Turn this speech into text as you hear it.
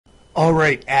All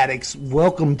right, addicts,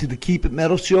 welcome to the Keep It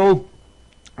Metal Show.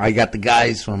 I got the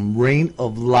guys from Reign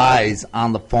of Lies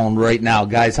on the phone right now.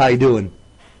 Guys, how you doing?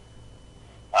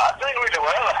 Doing really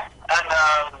well, and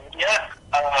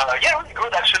really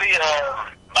good actually.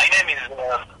 My name is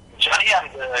Johnny.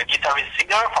 I'm the guitarist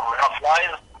singer from Reign of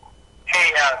Lies.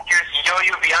 Hey, here's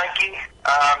Yo-Yo Bianchi,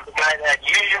 the guy that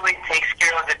usually takes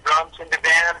care of the drums in the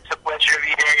band. It's a pleasure to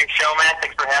be there on your show, man.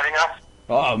 Thanks for having us.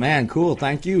 Oh, man, cool.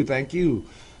 Thank you.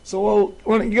 So,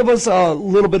 why don't you give us a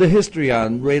little bit of history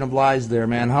on Reign of Lies there,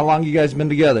 man? How long you guys been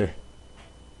together?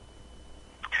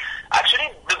 Actually,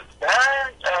 the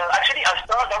band, I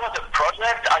started, that was a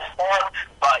project I started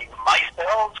by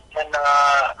myself, and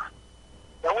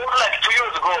that was like 2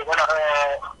 years ago, when, a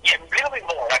little bit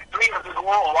more, like 3 years ago,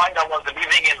 while I was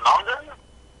living in London,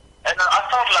 and I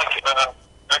thought like,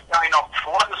 a kind of,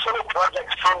 was a solo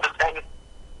project from the thing.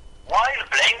 While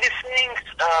playing these things,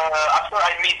 after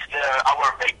I met our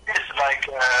bassist, like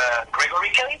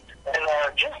Gregory Kate, and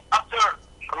just after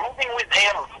grooving with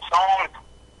him songs,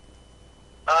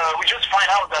 we just find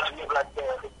out that we have like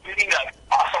feeling like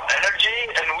awesome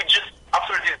energy, and we just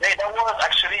after this day, that was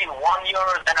actually 1 year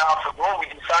and a half ago,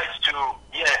 we decided to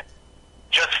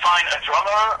just find a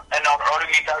drummer and our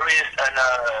other guitarist, and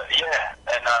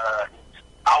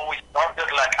how we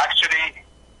started like actually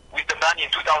with the band in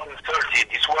 2013.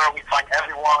 It's where we find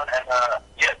everyone, and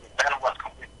the band was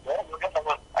completely dead. That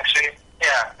was actually,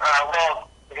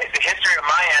 the history of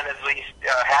my end at least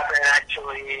happened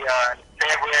actually in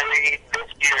February this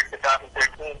year,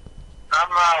 2013.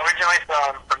 I'm originally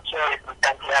from Chile, from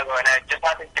Santiago, and I just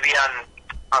happened to be on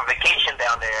vacation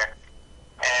down there.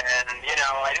 And,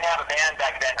 I didn't have a band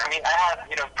back then. I mean, I have,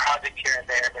 projects here and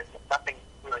there, but nothing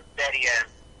really steady and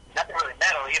nothing really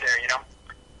metal either,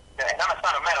 And I'm a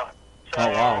son of metal. So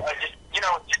I just,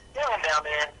 just chilling down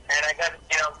there, and I got,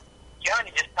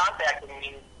 Johnny just contacted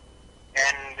me,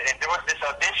 and there was this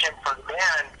audition for the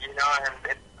band, and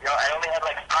I only had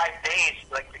like 5 days,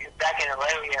 like back in LA,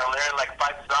 learn like 5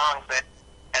 songs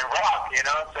and rock,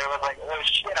 so it was like, oh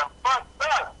shit, I'm fucked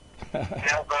up,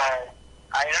 but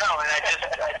I don't know, and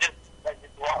I just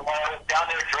while I was down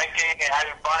there drinking and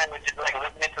having fun, I was just like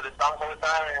listening to the songs all the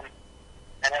time,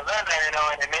 and I learned that, and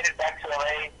I made it back to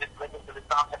LA, just listening to the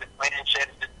songs I've been playing and shit,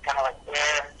 just kind of like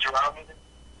there, drums,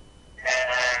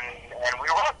 and we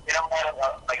rocked, had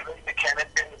like really the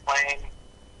chemistry in the playing.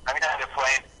 I mean, not the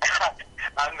playing,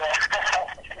 on the,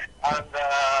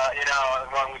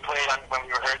 when we played, when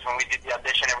we rehearsed, when we did the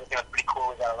audition, everything was pretty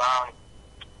cool, we got along,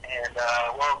 and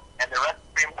the rest is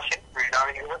pretty much history,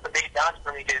 I mean, it was a big challenge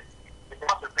for me, because the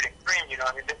drums were pretty extreme,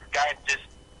 I mean, this guy just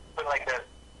put like the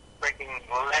freaking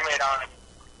limit on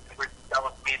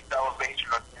double speed, double bass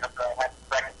drum, so I had to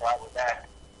practice a lot with that.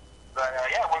 But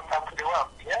it worked out pretty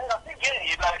well. Yeah, I think when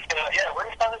he started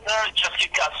there, he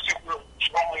got super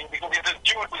strong because he's a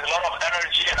dude with a lot of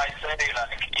energy, and I say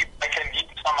like, if I can give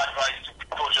some advice to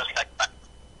people just like that.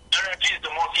 Energy is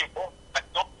the most important. Like,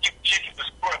 don't give shit if you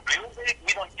score a music.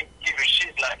 We don't give a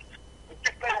shit. Like, if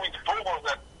you play with vocals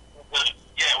with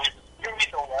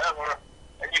spirit or whatever,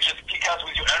 and you just kick ass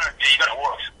with your energy, you're gonna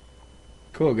work.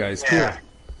 Cool, guys. Yeah. Cool.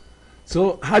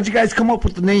 So, how'd you guys come up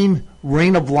with the name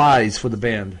Reign of Lies for the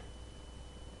band?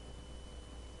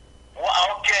 Well,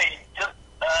 okay, the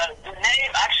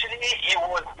name actually is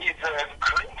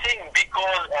greeting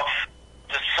because of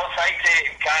the society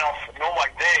kind of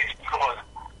nowadays, because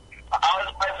as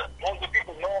all the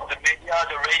people know, the media,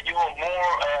 the radio,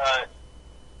 more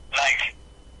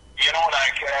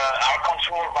are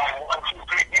controlled by 1, 2,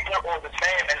 3 people all the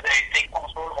same, and they take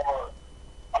control over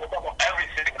on the top of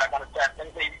everything, like understand, and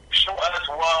they show us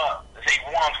what they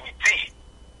want we see.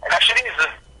 And actually,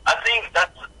 I think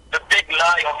that's the big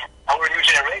lie of our new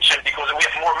generation, because we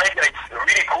have more media. It's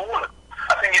really cool.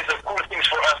 I think it's the cool things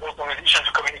for us, also musicians,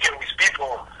 to communicate with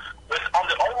people. But on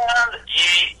the other hand,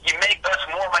 he make us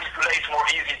more manipulate, more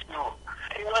easy too.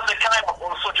 It was a kind of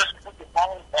also just put the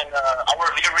song, and our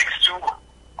lyrics too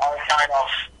are kind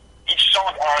of, each song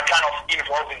are kind of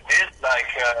involved in this, like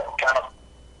kind of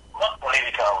not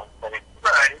political, but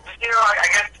right. I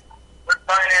guess we're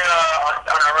trying to,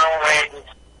 on our own way,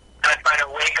 kind of trying to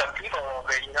wake up people a little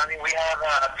bit, I mean, we have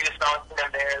a few songs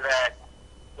in there that,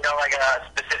 like a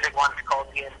specific one called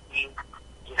DMC,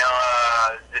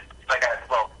 it's like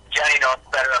Johnny knows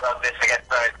better about this, I guess,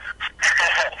 but it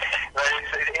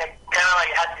kind of like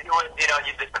has to do with,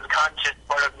 the subconscious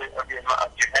part of your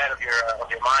head, of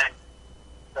your mind.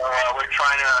 So we're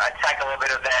trying to attack a little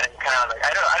bit of that, and kind of like,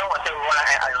 I don't want to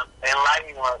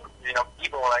enlighten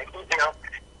people,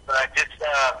 but just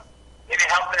maybe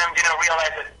help them,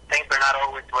 realize that things are not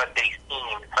always what they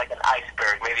seem. It's like an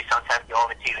iceberg. Maybe sometimes you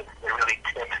only see the really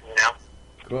tips,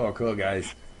 Cool,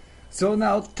 guys. So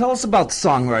now, tell us about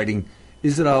songwriting.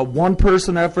 Is it a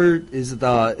one-person effort? Is it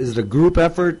a group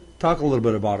effort? Talk a little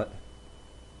bit about it.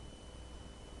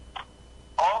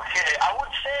 Okay, I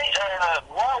would say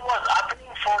what was happening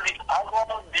for this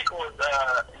album because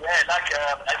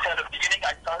I said at the beginning,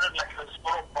 I started like a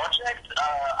solo project.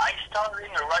 I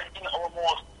started writing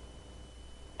almost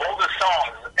all the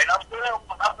songs, and after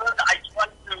I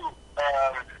tried to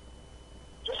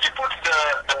just to put the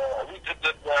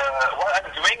what I'm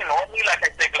doing normally, like I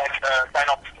take like kind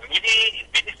of MIDI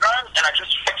drums, and I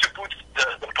just try to put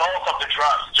the pulse of the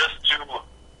drums just to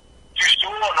show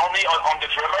normally on the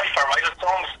drummer if I write the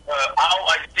songs how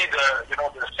I see the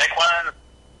sequence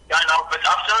kind of. But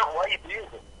after what he did,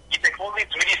 he takes all these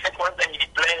MIDI sequence and he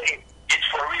play it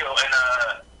for real, and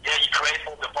he creates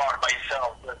all the part by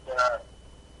himself. But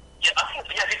I think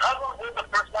this album, the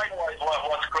first line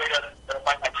was created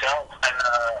by myself, and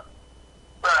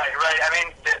right. I mean,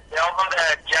 the album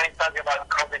that Gianni's talking about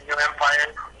called The New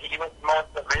Empire, he was most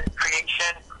of his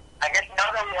creation. I guess now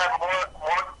that we have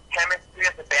more chemistry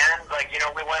as a band, like, we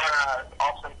went on an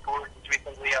awesome tour just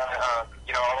recently, all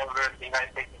over the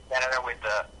United States and Canada with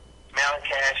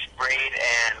Malacash, Braid,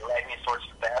 and Lightning Source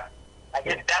staff. I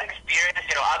guess that experience,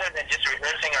 other than just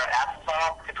rehearsing our asses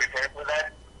off to prepare for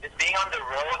that, just being on the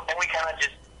road, then we kind of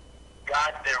just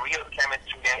got the real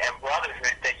chemistry and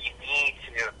brotherhood that you need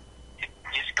to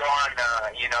just go on,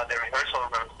 the rehearsal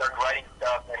room, start writing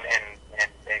stuff, and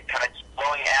kind of just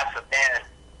blowing ass a band.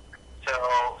 So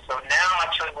now,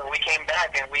 actually, when we came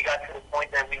back and we got to the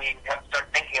point that we have to start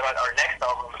thinking about our next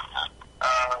album,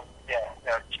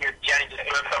 cheers, Gianni just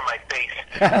blew up on my face.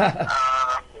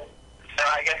 So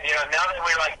I guess, now that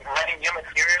we're, like, writing new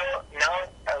material, now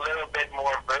it's a little bit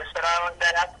more versatile in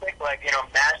that aspect. Like,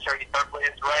 Mash, our guitar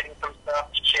player, is writing some stuff,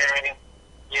 sharing,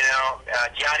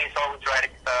 Gianni's always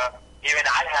writing stuff. Even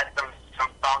I had some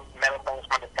songs, metal songs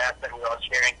from the past that we were all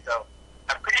sharing, so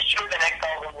I'm pretty sure the next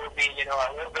album will be,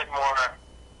 a little bit more,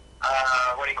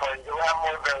 we'll have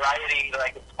more variety,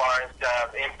 like, as far as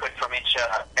input from each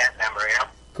band member,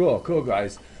 Cool,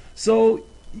 guys. So,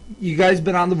 you guys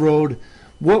been on the road.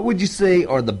 What would you say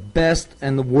are the best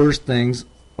and the worst things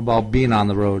about being on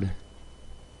the road?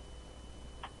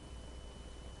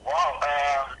 Wow,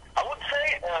 I would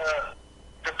say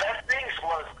the best things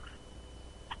was,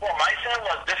 for myself,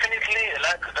 was definitely,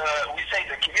 like we say,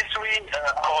 the chemistry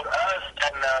about us,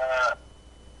 and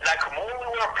like more we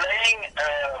were playing,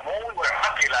 more we were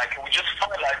happy. Like we just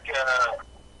felt like,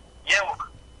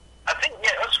 I think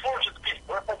us four just be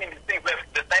perfect in the thing with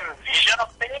the same vision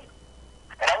of things.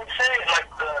 And I would say, like,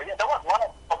 that was one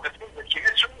of the things, the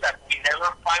chemistry, that we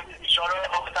never fight with each other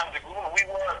all the time. We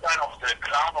were kind of the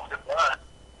clown of the band,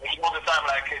 making all the time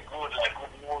like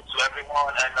good mood to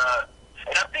everyone, and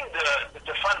I think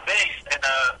the fan base and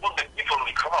all the people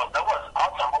we crossed, that was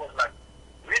awesome. I was like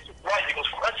really surprised because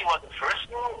for us it was the first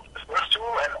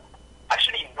tour, and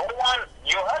actually no one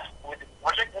knew us with the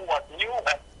project. Who was new,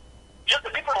 and just the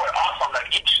people were awesome.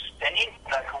 Like each city,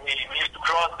 like we used to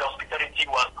cross, the hospitality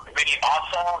was really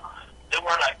awesome. They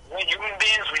were like great human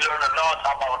beings. We learned a lot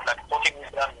about like talking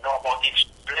with them, about each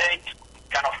place,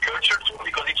 kind of culture too.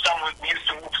 Because each time we used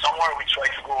to move somewhere, we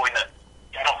tried to go in a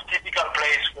kind of typical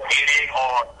place for eating,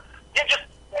 or just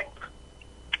like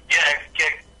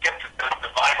get the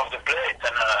vibe of the place,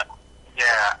 and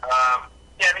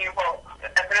I mean, well,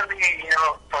 definitely,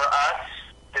 for us,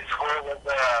 this tour was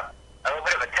a little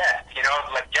bit of a test.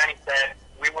 Like Gianni said,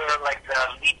 we were like the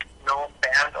least known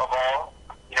band of all.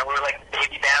 We were like the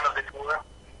baby band of the tour.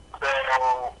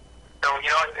 So we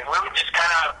were just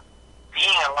kind of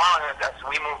being along as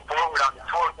we moved forward on the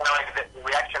tour, kind of like the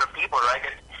reaction of people, right?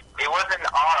 It wasn't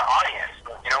our audience,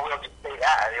 we'll just say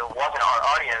that. It wasn't our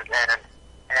audience,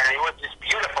 and it was just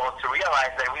beautiful to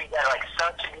realize that we got like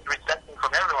such a good reception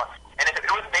from everyone. And it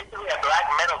was basically a black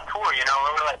metal tour,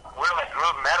 we're like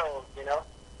group metal,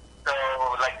 so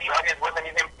like the audience wasn't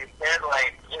even prepared,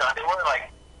 like, they weren't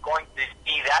like going to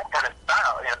see that kind of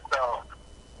style, so,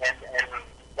 and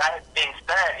that being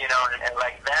said, and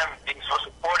like them being so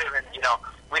supportive, and,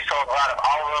 we sold a lot of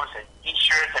albums and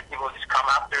t-shirts, and people just come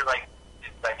after, like,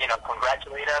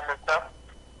 congratulate us and stuff.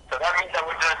 So that means that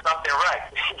we're doing something right,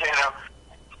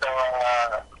 So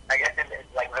I guess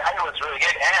like that was really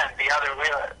good, and the other way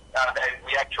that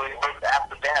we actually worked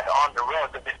after that on the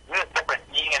road. Because it's really different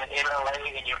being in LA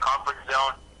in your comfort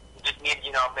zone. You just need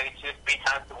maybe 2-3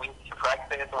 times a week to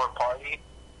practice or party,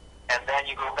 and then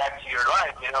you go back to your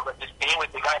life. But just being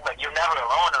with the guys, like you're never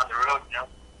alone on the road.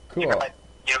 Cool. You're like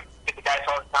with the guys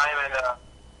all the time,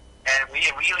 and we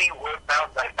really worked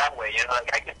out like that way.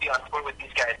 Like I could be on tour with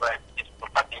these guys, but it's for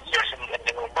fucking years and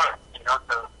it will work.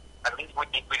 So at least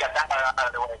we got that out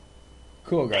of the way.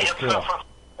 Cool, guys. Yeah, Cool.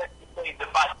 the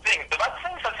bad things. The bad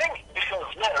things, I think, because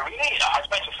really, I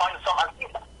tried to find some.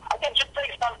 I can just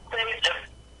take some things as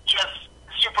just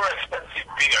super expensive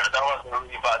beer. That was a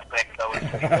really bad thing. That was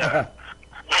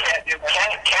yeah, dude,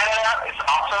 Canada is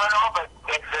awesome and all, but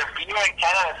the beer in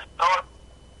Canada is so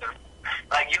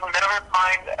like you'll never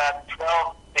find a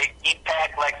 12 18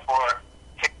 pack like for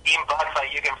 $15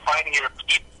 like you can find in your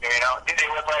keep. You know, dude, it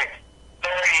was like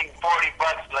 30, 40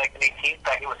 bucks like an 18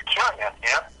 pack. It was killing us, you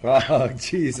know? Oh,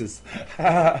 Jesus.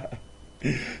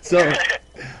 So,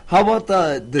 how about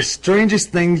the strangest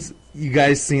things you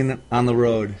guys seen on the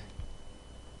road?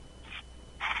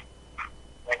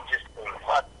 Like just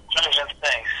what strange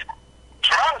things.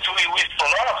 Drums, we saw a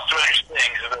lot of strange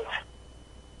things.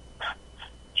 But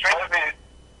strange,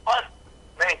 what?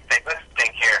 Many things. Let's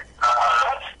think here.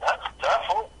 That's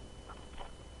tough.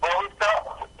 Well, we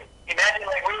saw. Imagine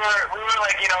like we were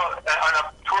like on a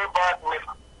tour bus with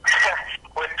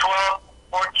with 12,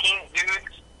 14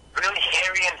 dudes, really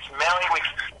hairy and smelly.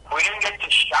 We didn't get to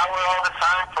shower all the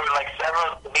time for like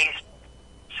several days.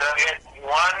 So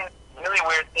one really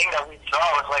weird thing that we saw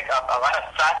was like a lot of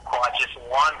Sasquatches in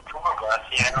one tour bus,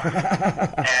 you know.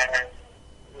 And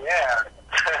yeah,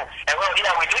 and well,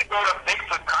 yeah, we did go to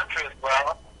Bigfoot country as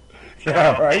well.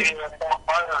 Yeah, right. Maybe that's all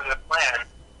part of the plan.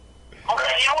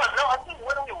 Okay, you know what? No, I think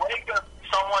when we wake up,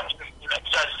 someone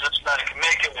just like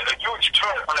make a huge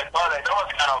turn on the bus. That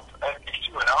was kind of epic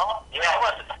too, you know? Yeah, it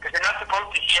was, because you're not supposed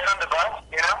to shit on the bus,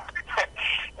 you know?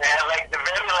 And like the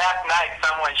very last night,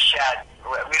 someone shat.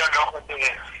 We don't know what they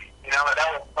did, you know? But that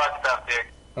was fucked up, dude.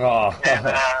 Oh. And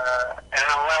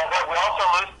well, we also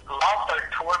lost our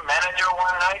tour manager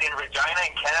one night in Regina,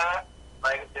 in Canada.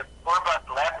 Like the tour bus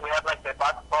left, we had like the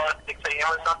bus call at 6 a.m.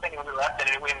 or something, and we left, and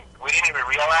we didn't even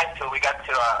realize till we got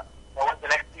to what was the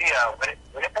next city?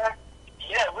 Winnipeg?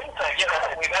 Yeah, Winnipeg.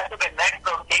 Yeah, we got to the next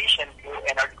location, dude,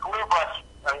 and our tour bus,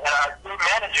 and our tour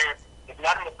manager is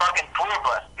not in the fucking tour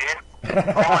bus, dude.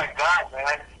 Oh my god,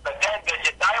 man! But then the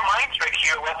entire mind trick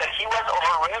here was that he was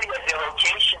already at the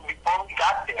location before we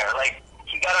got there. Like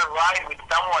he got a ride with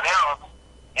someone else,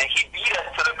 and he beat us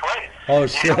to the place. Oh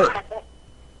shit.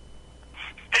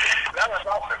 That was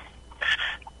awesome.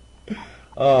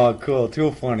 Oh, cool.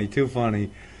 Too funny. Too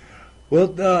funny. Well,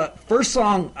 the first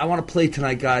song I want to play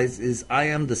tonight, guys, is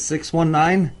I Am the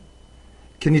 619.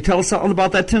 Can you tell us something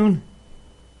about that tune?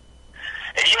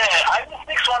 Yeah, I'm the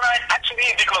 619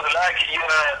 actually because like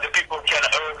the people can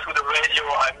hear through the radio,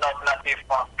 I'm not native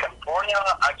from California.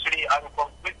 Actually, I'm from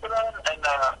Switzerland, and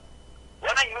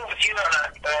when I moved here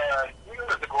 2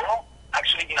 years ago,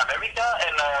 actually in America,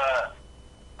 and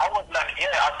I was like,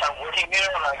 I started working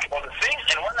here, like all the things,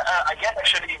 and when I get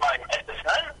actually my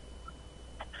SSN,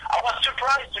 I was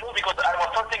surprised, because I was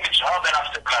starting a job, and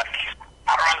after like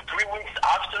around 3 weeks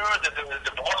after,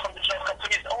 the boss from the job comes to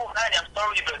me and says, "Oh man, I'm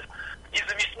sorry, but is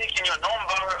a mistake in your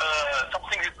number?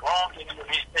 Something is wrong. There's a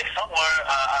mistake somewhere.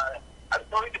 I'm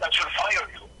sorry that I should fire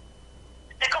you."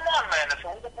 I say, "Come on, man!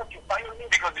 So what the fuck you fire me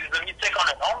because there's a mistake on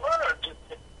a number? Or just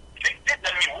fix it.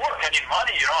 Let me work. I need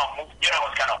money. I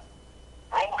was kind of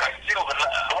broke. I still, but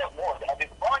I was more at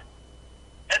this point.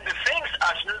 And the things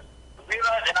I just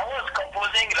realized, and I was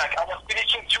composing, like I was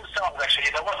finishing 2 songs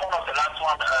actually. That was one of the last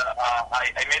one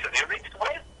I made the lyrics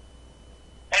with.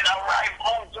 And I arrived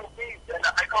home to this, and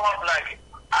I come up like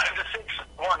I'm the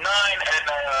 619, and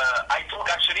I talk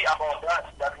actually about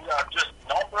that we are just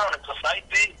number on a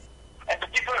society, and the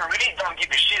people really don't give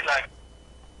a shit. Like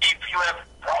if you have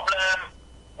problem,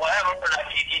 whatever,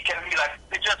 like it can be like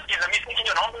they just is a mistake in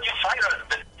your number, you fire us,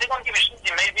 but they don't give a shit.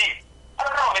 It may be, I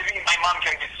don't know, maybe my mom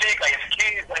can be sick, I have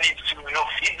kids, I need to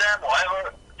feed them,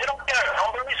 whatever. They don't care.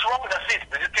 Number is wrong. That's it.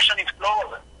 The discussion is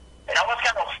closed. And I was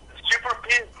kind of super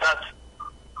pissed that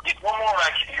it's one more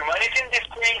like humanity in these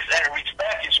things and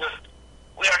respect. It's just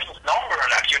we are just number,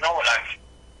 like like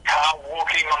how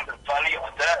walking on the valley of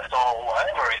death or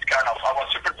whatever. It's kind of I was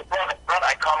super surprised.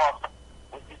 I come up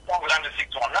with this song I'm the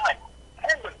 619.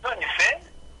 And the funny thing,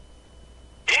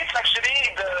 it's actually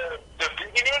the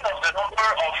beginning of the number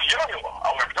of Yo-Yo,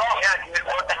 our dog. Yeah,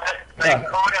 like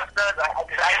Coda said, I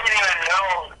didn't even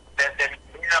know the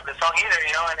beginning of the song either,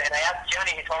 and I asked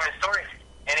Johnny, he told me the story.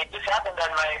 And it just happened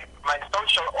that my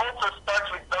social also starts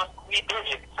with those 3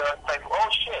 digits. So it's like, oh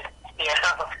shit,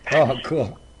 Oh,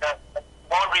 cool.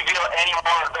 Won't reveal any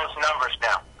more of those numbers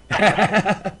now.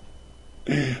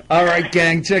 All right,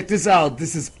 gang, check this out.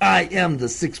 This is I Am the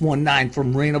 619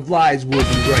 from Reign of Lies. We'll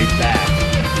be right back.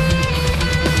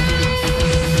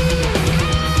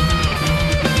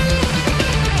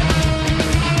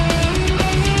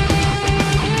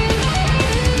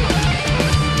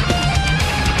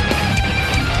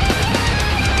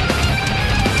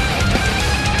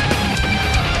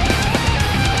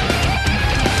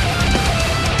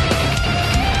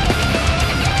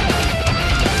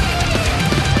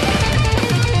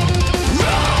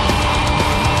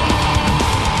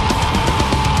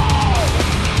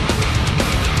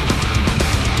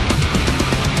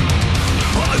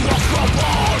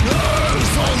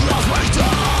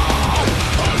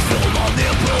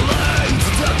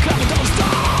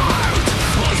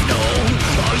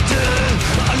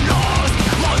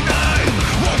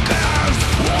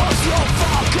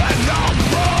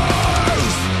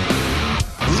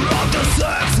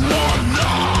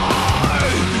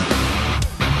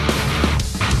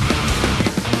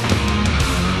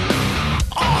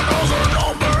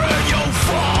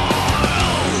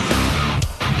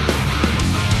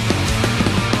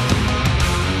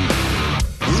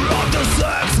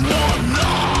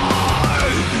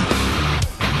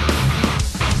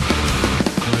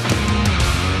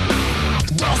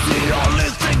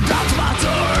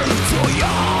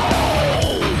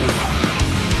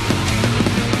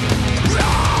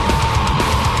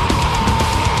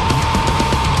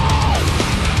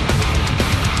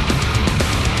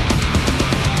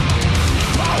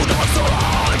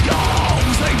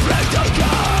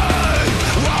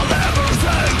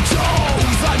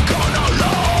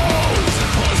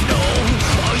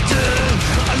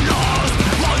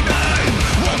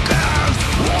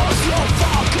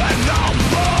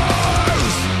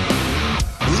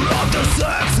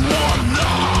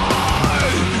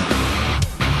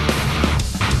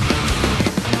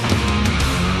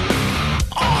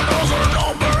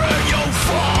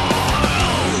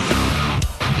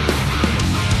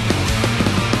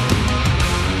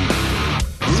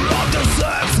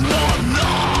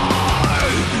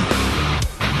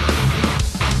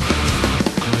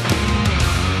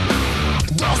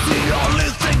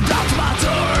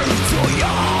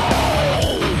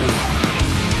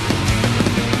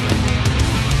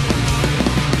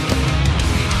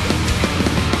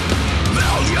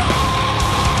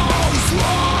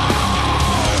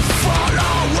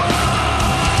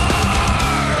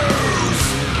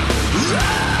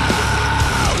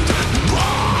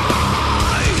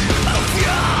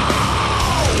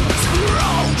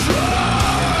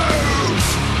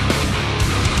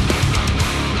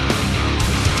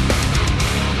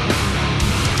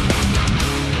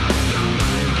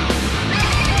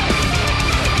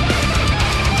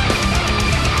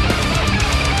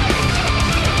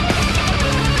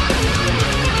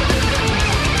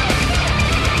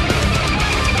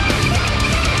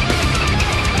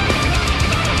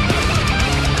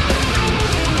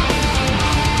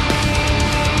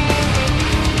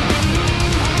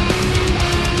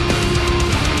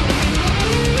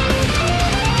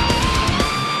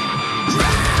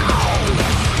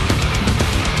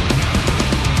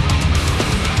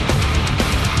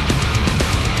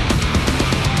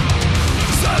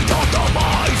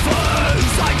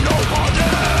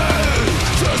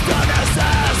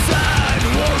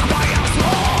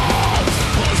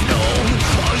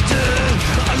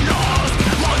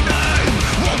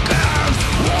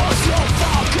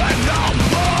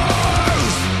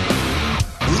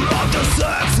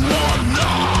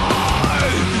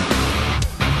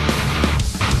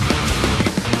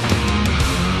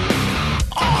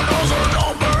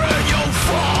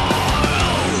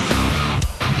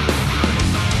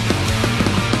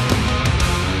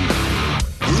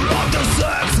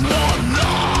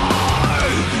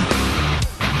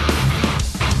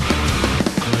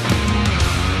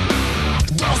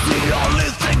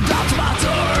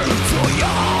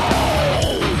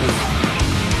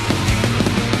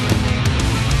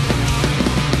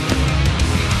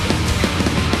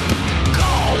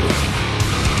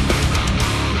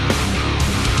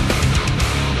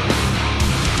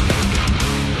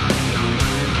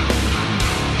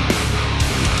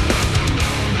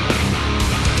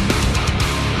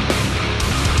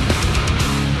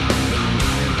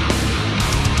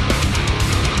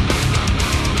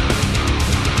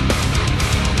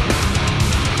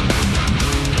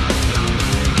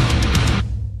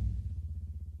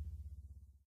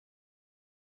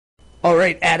 All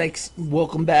right, addicts,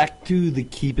 welcome back to the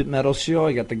Keep It Metal show.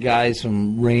 I got the guys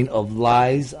from Reign of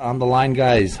Lies on the line.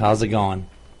 Guys, how's it going?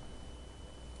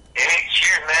 Hey,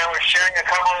 cheers, man. We're sharing a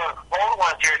couple of old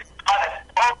ones here.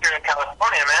 Here in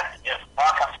California, man.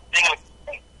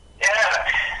 Yeah.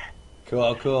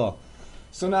 Cool.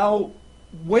 So now,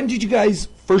 when did you guys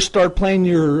first start playing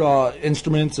your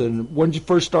instruments, and when did you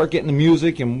first start getting the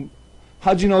music, and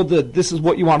how did you know that this is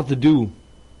what you wanted to do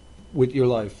with your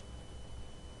life?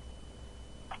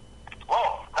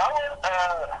 Well, that was,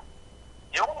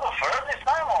 you want to go first this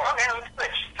time, or? Okay, let's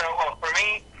switch. So, for me,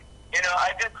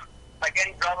 I just, like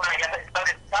any drummer, I guess I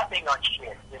started tapping on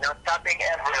shit, tapping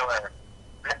everywhere.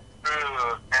 And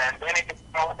then it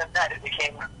became more than that. It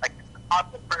became like a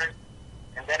hobby first,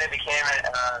 and then it became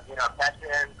a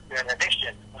passion to an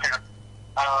addiction. I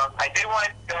did want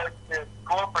to go to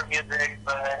school for music,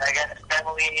 but I guess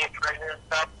family pressure and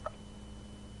stuff.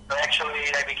 So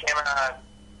actually, I became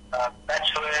a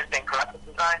bachelor's in graphic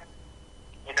design.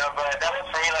 But that was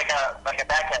for me like a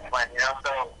backup plan.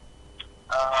 So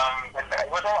I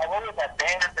always had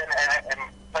bands and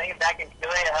playing back in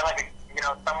Chile. I had like a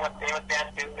somewhat famous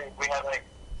band too. We had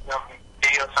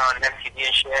videos on MTV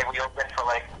and shit. We opened for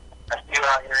like a few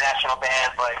international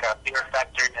bands like Fear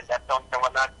Factory and Deftones and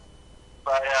whatnot.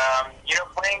 But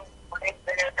playing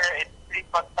there, it's pretty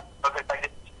fun stuff because like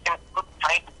it's so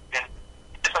tiny and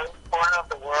it's a corner of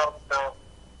the world. So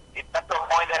it's at the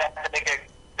point that I had to make a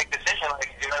big decision. Like,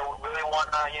 do I really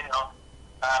want to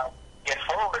get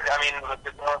forward? I mean,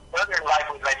 further in life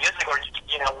with my music, or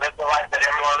live the life that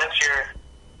everyone lives here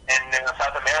in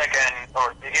South America,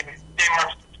 or even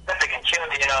more specific in Chile,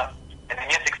 and the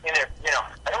music scene there,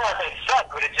 I don't want to say it sucks,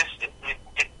 but it's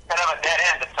kind of a dead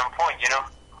end at some point, So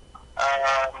I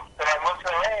moved to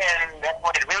LA, and that's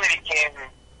when it really became,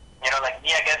 like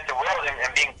me against the world and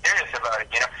being serious about it,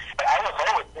 But I was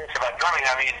always serious about drumming.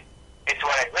 I mean, it's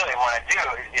what I really want to do.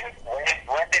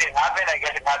 When did it happen? I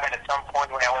guess it happened at some point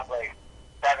when I was like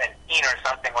 17 or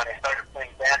something, when I started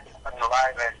playing bands and playing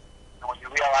live, and when you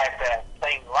realize that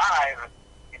playing live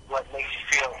is what makes you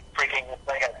feel freaking, it's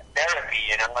like a therapy,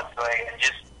 It's like,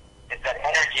 it's that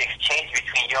energy exchange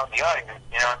between you and the audience,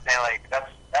 what I'm saying? Like,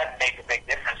 that makes a big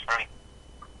difference for me.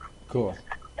 Cool.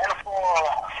 And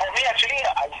for me, actually,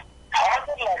 I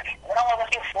started, like, when I was,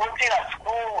 14 at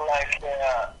school, like,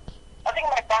 I think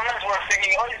my parents were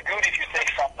thinking, it's good if you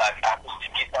take some, like, acoustic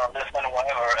guitar lesson or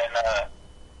whatever, and,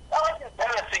 that was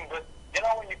embarrassing, but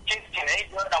when you're kids,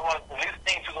 teenager, I was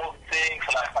listening to those things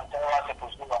like Pantera,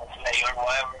 Sepultura, Slayer,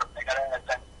 whatever, and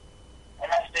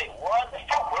I say, what the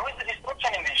fuck, where is the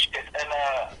distortion in this shit? And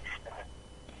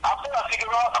after I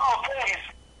figure out, okay, it's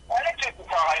electric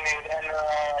guitar I need, and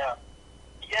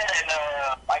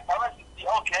my parents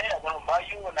said, okay, I'm going to buy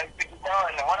you an electric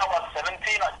guitar, and when I was 17,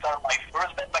 I started my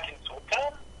first band back in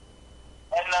Switzerland,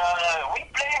 and we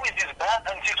played with this band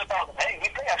until 2008. We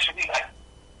played actually like,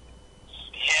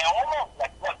 almost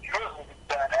like 1 year with this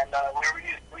band, and we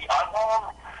released 3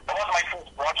 albums. That was my first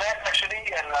project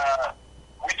actually, and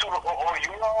we toured all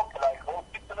Europe, like all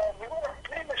Switzerland. We were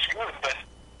pretty much good, but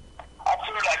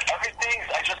after like everything,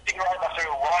 I just figured out after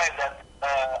a while that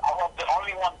I was the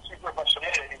only one super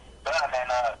passionate in this band,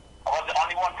 and I was the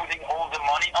only one putting all the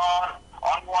money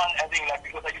only one having like,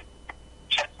 because I used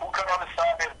Chet Booker on the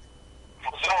side,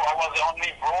 so I was the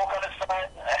only broke on the side,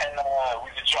 and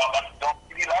with the job I don't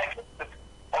really like it, but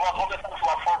I was all the time to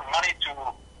afford money to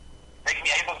make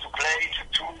me able to play, to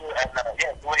tour, and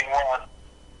doing what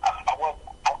I was,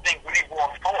 I think, really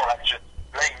born for, like just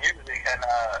playing music, and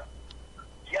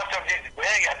after this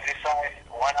break, I decided,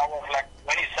 when I was like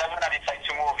 27, I decided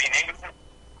to move in England,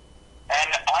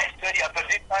 and I studied, after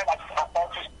this time, I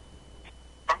started to,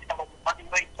 I was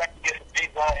anyway trying to get a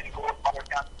visa and go to other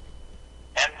countries,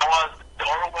 and I was the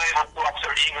only way to after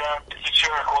England, the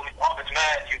teacher called me,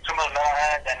 man, you're too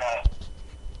mad, and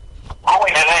go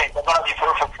in LA, that's gonna be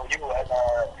perfect for you, and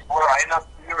where I ended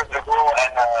up 2 years ago,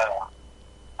 and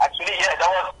actually, that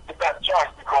was the best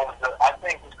choice, because I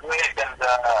think it's great, and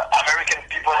American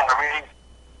people are really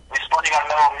responding on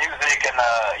metal music, and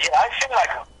I feel like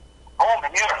home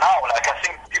here now, like I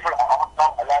think people are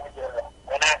awesome, I love the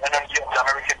energy of the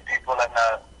American people, and I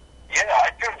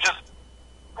feel just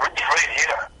really great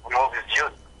here with all these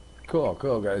youth.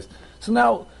 Cool, guys. So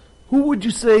now, who would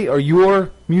you say are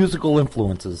your musical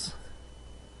influences?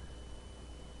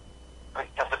 As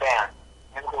a band.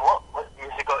 What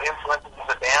musical influences as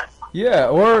a band? Yeah,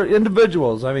 or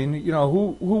individuals. I mean,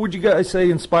 who would you guys say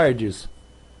inspired you? For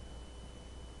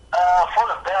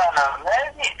the band,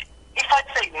 maybe, if I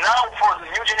say now for the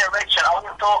new generation, I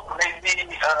would talk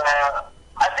maybe,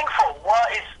 I think for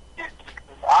what is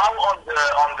now on the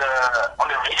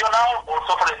radio now,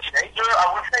 also for the teenager,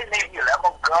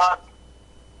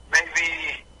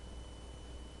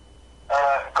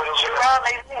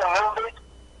 maybe a little bit,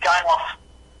 kind of,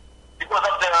 because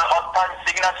of the odd time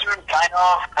signature, kind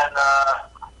of, and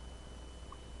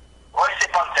what is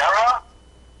it, Pantera?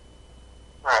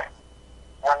 Right.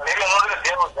 Maybe a little bit of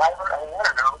Devil Driver, I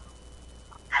don't know.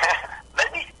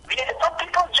 Maybe, yeah, some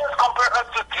people just compare us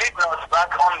to Slipknot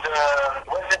back on the,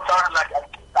 when they started like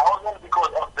at 2000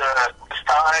 because of the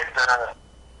style,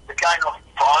 the kind of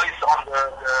voice on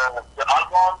the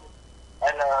album.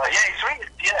 And yeah, it's really,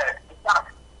 yeah, it's not.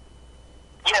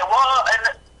 Yeah, well, and,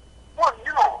 well,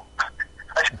 you know,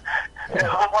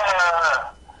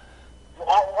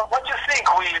 what do you think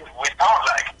we sound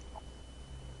like?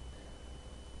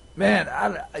 Man,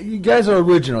 you guys are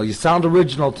original. You sound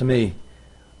original to me.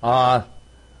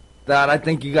 That I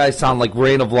think you guys sound like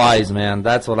Rain of Lies, man.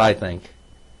 That's what I think.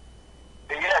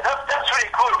 Yeah, that's really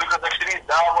cool because actually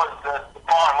that was the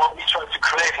point what we tried to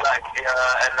create, like,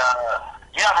 and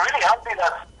yeah, I'm really happy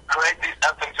that create this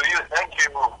anthem to you. Thank you.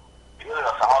 Yeah,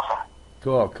 that's awesome.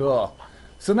 Cool, cool.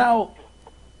 So now,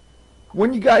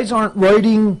 when you guys aren't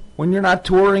writing, when you're not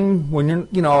touring, when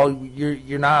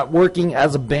you're not working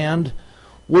as a band,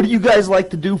 what do you guys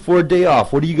like to do for a day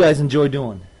off? What do you guys enjoy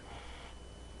doing?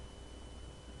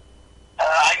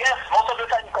 I guess most of the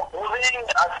time composing.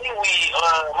 I think we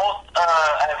most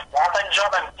have part-time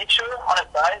job. I'm teacher on the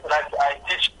side. Like I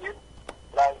teach kids,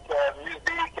 like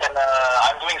music, and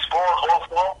I'm doing sport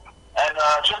also. And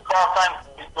just part-time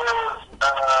because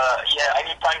yeah, I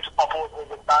need time to compose all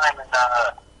the time.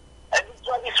 And this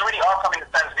job is really awesome in a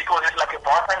sense because it's like a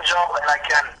part-time job, and I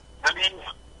can leave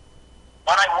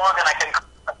when I want, and I can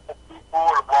contact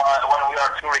people when we are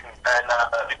touring. And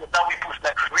because now we push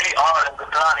like really hard, and the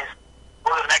plan is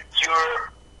for the next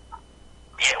year,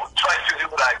 yeah, we try to do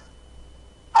like,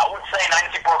 I would say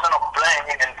 90% of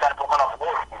playing and 10% of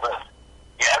working, but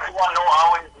yeah, everyone know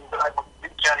how it is, like,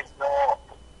 musician is no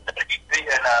easy,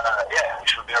 and yeah, we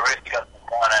should be realistic at some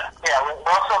point, and yeah, we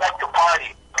also like to party.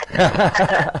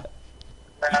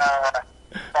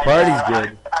 Party's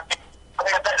good.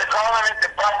 The problem is the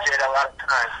budget a lot of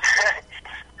times.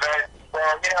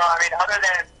 But, you know, I mean, other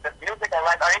than the music I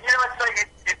like, I mean, you know, it's like,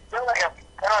 it's still like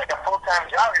kind of like a full-time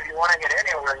job if you want to get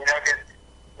anywhere, you know, because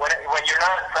when you're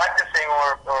not practicing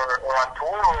or on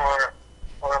tour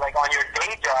or like on your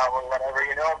day job or whatever,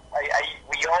 you know,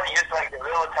 we only use like the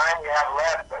little time we have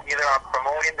left, either on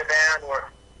promoting the band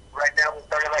or right now we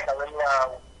started like a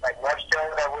little like web show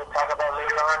that we'll talk about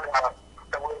later on.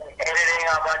 So we're like editing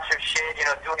a bunch of shit, you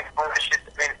know, doing photo shoots.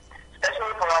 I mean,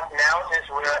 especially for us now, since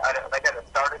we're at the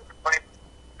start of the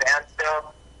band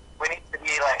still, we need to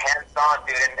be like hands-on,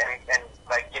 dude, and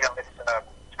like, you know, it's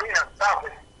really non-stop.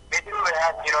 Maybe we would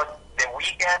have, you know, the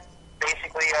weekend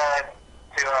basically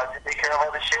to take care of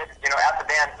all the shit, you know, at the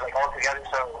band, like all together.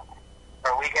 So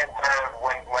our weekend,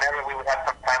 whenever we would have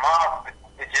some time off,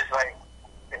 it's just like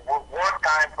work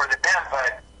time for the band,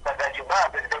 but that you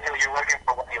love. It's basically you're working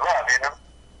for what you love, you know.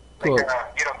 Cool.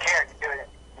 Like you don't care,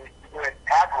 you do it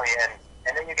happily,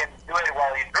 and then you can do it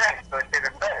while you drink, so it's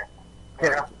even better. You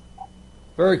know?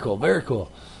 Very cool, very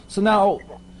cool. So now,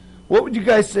 what would you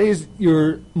guys say is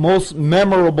your most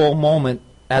memorable moment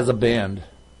as a band?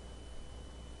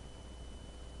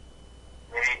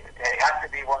 It has to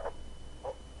be one of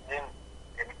the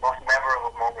most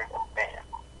memorable moments of the band.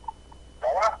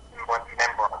 What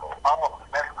memorable? Oh,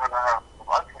 memorable.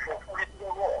 What?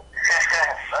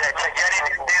 Jenny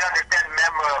didn't understand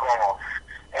memorable.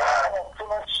 Too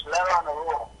much letter on the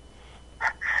rule.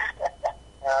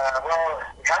 Well,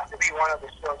 it has to be one of the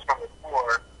shows from the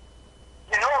tour.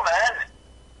 You know, man,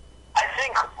 I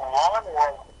think one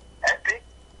was epic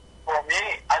for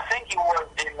me. I think it was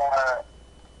in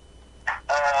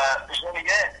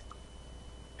Joliet.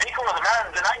 Because, man,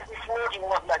 the night before it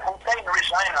was like we played in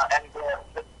Regina, and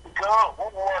the girl who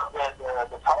was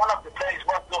the someone of the place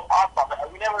was so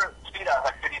awesome. We never see that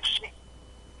actually. She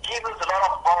gave us a lot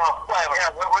of flavor. Yeah,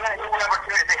 we're gonna give the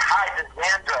opportunity to say hi to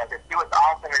Sandra, because she was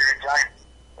awesome in Regina.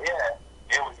 Yeah,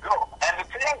 here we go. And the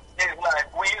thing is, like,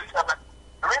 we used to have a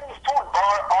really full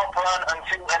bar open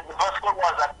until, and the bus school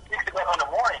was at 6 o'clock in the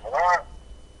morning. Or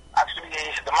actually,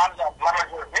 the manager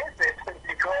missed it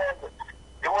because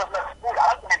it was like full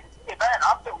alcohol. Man,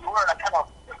 after we were like kind of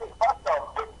fucked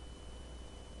up. But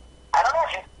I don't know,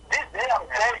 this day on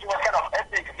stage was kind of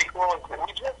epic because we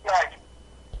just like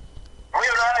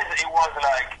realized it was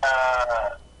like,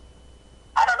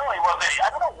 I don't know, I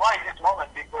don't know why this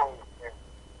moment, because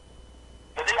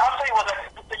the day after it was like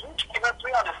a huge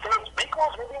chemistry on the stage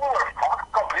because we were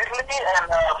fucked completely, and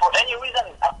for any reason,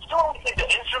 as soon as we take the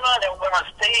instrument and we were on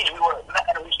stage, we were,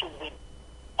 man, we should be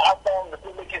awesome, the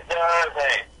public is there,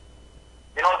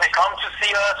 they come to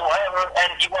see us, whatever, and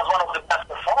it was one of the best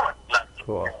performances. Like,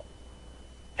 Cool.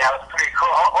 yeah, it was pretty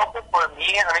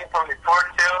I mean, from the tour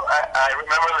too, I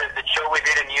remember the show we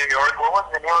did in New York. What was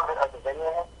the name of the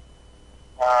venue?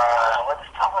 What's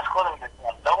called it?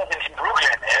 That was in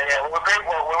Brooklyn. We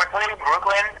were playing in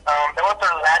Brooklyn. That was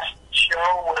our last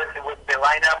show with the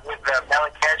lineup with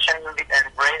Malik Catch and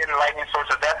Braden, Lightning Source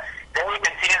of Death. Then we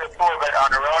continued the tour, but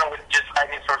on our own with just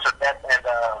Lightning Source of Death and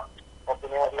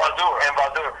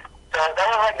Baldur. So that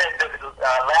was like the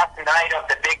last night of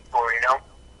the big tour, you know.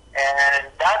 And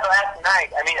that last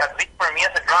night, I mean, at least for me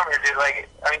as a drummer, dude, like,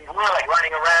 I mean, we were like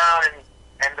running around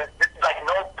and this is like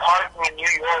no parking in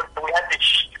New York, so we had to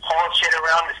haul shit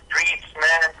around the streets,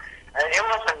 man. And it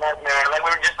was a nightmare. Like,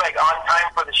 we were just like on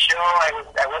time for the show. I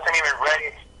wasn't even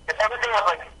ready. Because everything was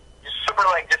like just super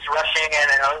like just rushing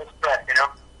and I was stressed, you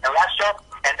know. And last show,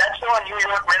 and that show in New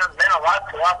York meant a lot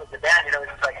to us as a band, you know.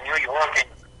 It's like New York and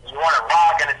you want to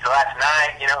rock and it's the last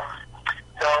night, you know.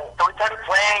 So we started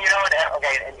playing, you know,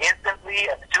 and instantly,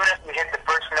 as soon as we hit the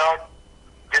first note,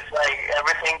 just like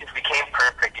everything just became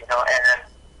perfect, you know.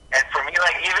 And for me,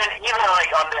 like even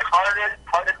like on the hardest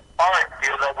part,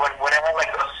 dude, like when I had like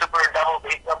those super double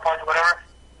bass drum parts, whatever,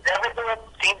 everything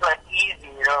seemed like easy,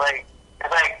 you know, like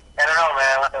it's like I don't know,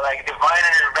 man, like divine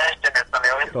intervention or something.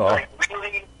 It was like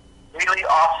really, really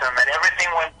awesome, and everything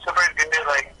went super good,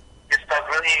 like. Just felt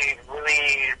really,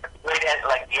 really great.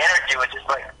 Like the energy was just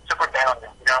like super balanced,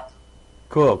 you know.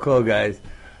 Cool, guys.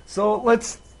 So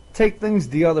let's take things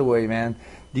the other way, man.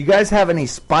 Do you guys have any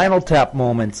Spinal Tap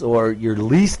moments or your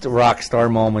least rock star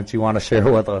moments you want to share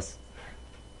with us?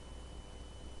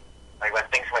 Like when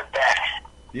things went bad.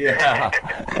 Yeah.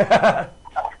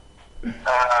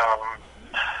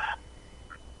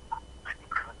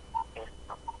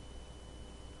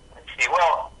 Let's see.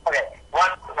 Well, okay.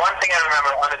 One thing I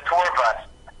remember on the tour bus.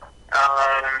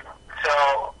 So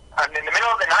in the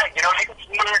middle of the night, you know, you could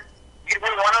hear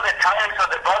one of the tires of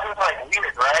the bus was like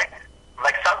weird, right?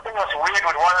 Like something was weird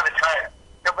with one of the tires.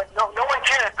 You know, but no one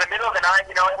cared. It's the middle of the night,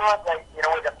 you know, everyone's like, you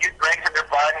know, with a few drinks in their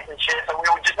bodies and shit. So we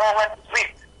just all went to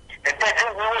sleep. And then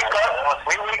we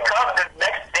wake up the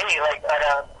next day, like at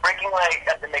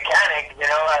the mechanic, you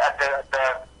know, at the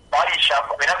body shop.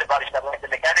 I mean, not the body shop, like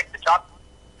the mechanic, the shop.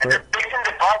 And they're fixing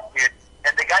the bus, dude.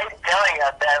 And the guy's telling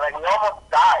us that, like, we almost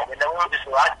died, and then we were just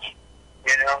lucky,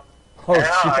 you know? Oh, I don't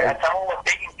know, shit. like, someone was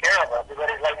taking care of us. But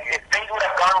it's like, if things would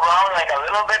have gone wrong, like, a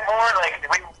little bit more, like, I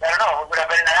don't know, we would have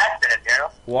been in an accident, you know?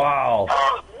 Wow.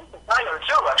 Oh, the tire,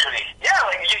 too, actually. Yeah,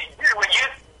 like, when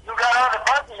you got out of the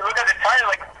bus and you look at the tire,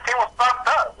 like, the thing was fucked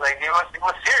up. Like, it was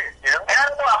serious, you know? And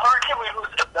I don't know, I heard we lose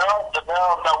the bell that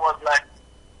was, like,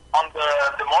 on the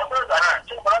motors. I don't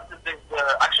know,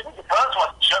 actually, the bus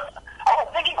was just... I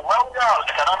was thinking, well, like,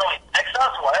 I don't know, in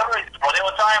Texas, whatever, it's rodeo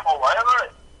time or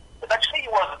whatever. But actually,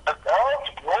 it was the belt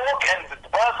broke and the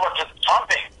bus was just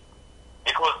jumping.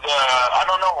 Because, I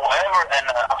don't know, whatever. And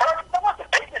apparently, that was the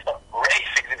basis of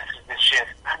racing, this shit.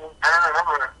 I don't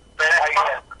remember. But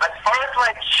as far as,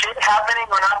 like, shit happening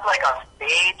or not, like, on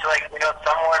stage, like, you know,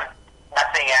 someone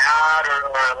passing out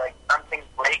or like, something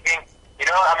breaking, you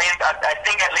know, I mean, I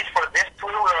think at least for this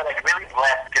tour, we were, like, really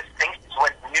blessed because things just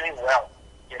went really well.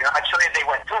 You know, actually, they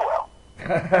went too well. You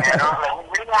know, like,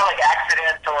 we didn't have, like,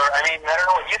 accidents or, I mean, I don't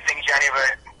know what you think, Johnny,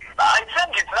 but I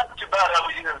think it's not too bad how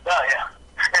we didn't die, yeah.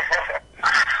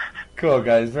 Cool,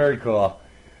 guys. Very cool.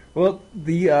 Well,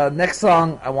 the next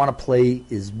song I want to play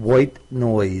is White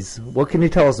Noise. What can you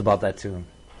tell us about that tune?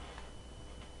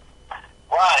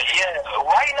 Right, yeah.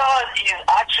 White Noise is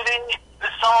actually, the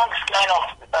song's kind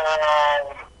of,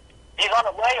 he's on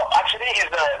the way. Actually,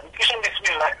 he's a musician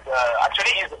between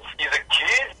actually he's a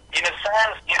kid. In a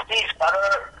sense, you see his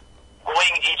father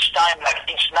going each time, like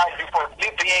each night before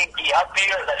sleeping. He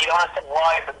appears that he don't understand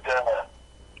why, but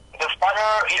the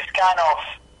father is kind of,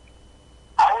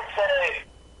 I would say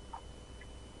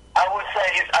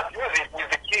he's abusive with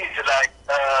the kids. Like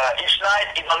each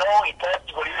night, he don't know. He tells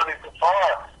to go a little bit too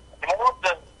far. The more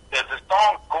the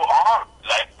song go on,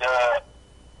 like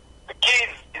the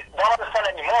kids don't understand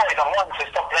anymore. They don't want to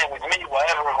stop playing with me,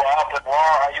 whatever, what happened,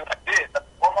 why are you like this?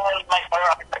 Well, my father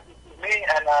acted with me,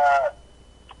 and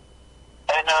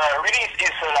really is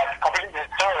like completely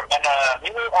disturbed. And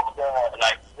middle of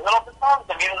the song,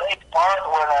 the middle eight part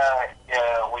when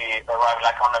we arrive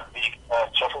like on a big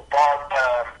shuffle park,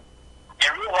 you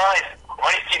realize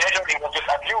when he's teenager he was just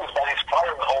abused by his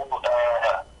father all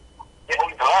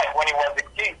his life when he was a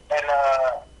kid. And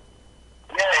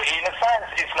yeah, in a sense,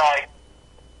 it's like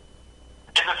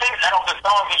in the things end of the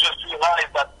song, he just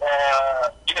realized that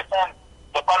in a sense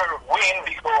the father win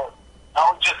because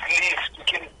now he just leaves to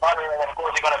kill his father, and of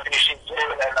course he's gonna finish in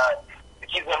jail, and the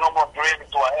kids are no more dreaming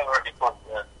to whatever because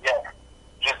yeah,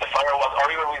 just the father was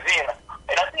horrible with him.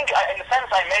 And I think in a sense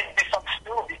I made this song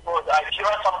too because I feel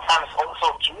like sometimes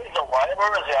also kids or whatever,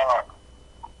 they are,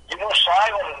 shy,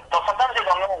 and sometimes they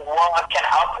don't know what can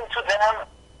happen to them,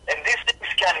 and these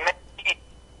things can maybe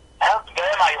help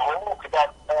them. I hope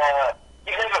that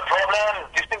if they have a problem,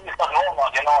 this thing is not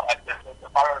normal, like the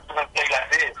parents don't play like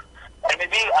this. And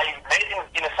maybe I made,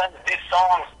 in a sense, these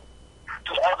songs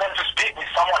to help them to speak with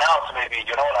someone else, maybe,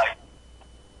 like,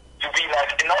 to be like,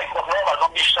 it's not normal,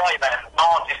 don't be shy, man. No,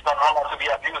 it's not normal to be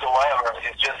abused or whatever.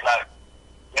 It's just like,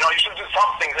 you should do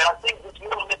something. And I think this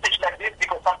little message like this,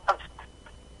 because sometimes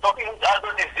talking with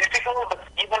adults is difficult, but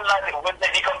even like when they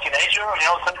become teenagers,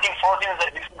 13, 14, they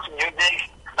listen to music,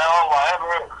 now,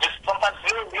 whatever, just sometimes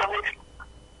little lyrics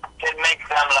can make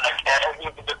them like,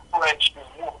 have the courage to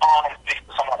move on and speak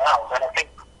to someone else. And I think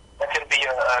that can be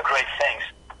a great thing.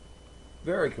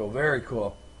 Very cool, very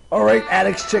cool. All right,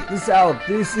 addicts, check this out.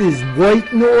 This is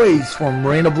White Noise from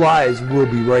Rain of Lies. We'll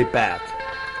be right back.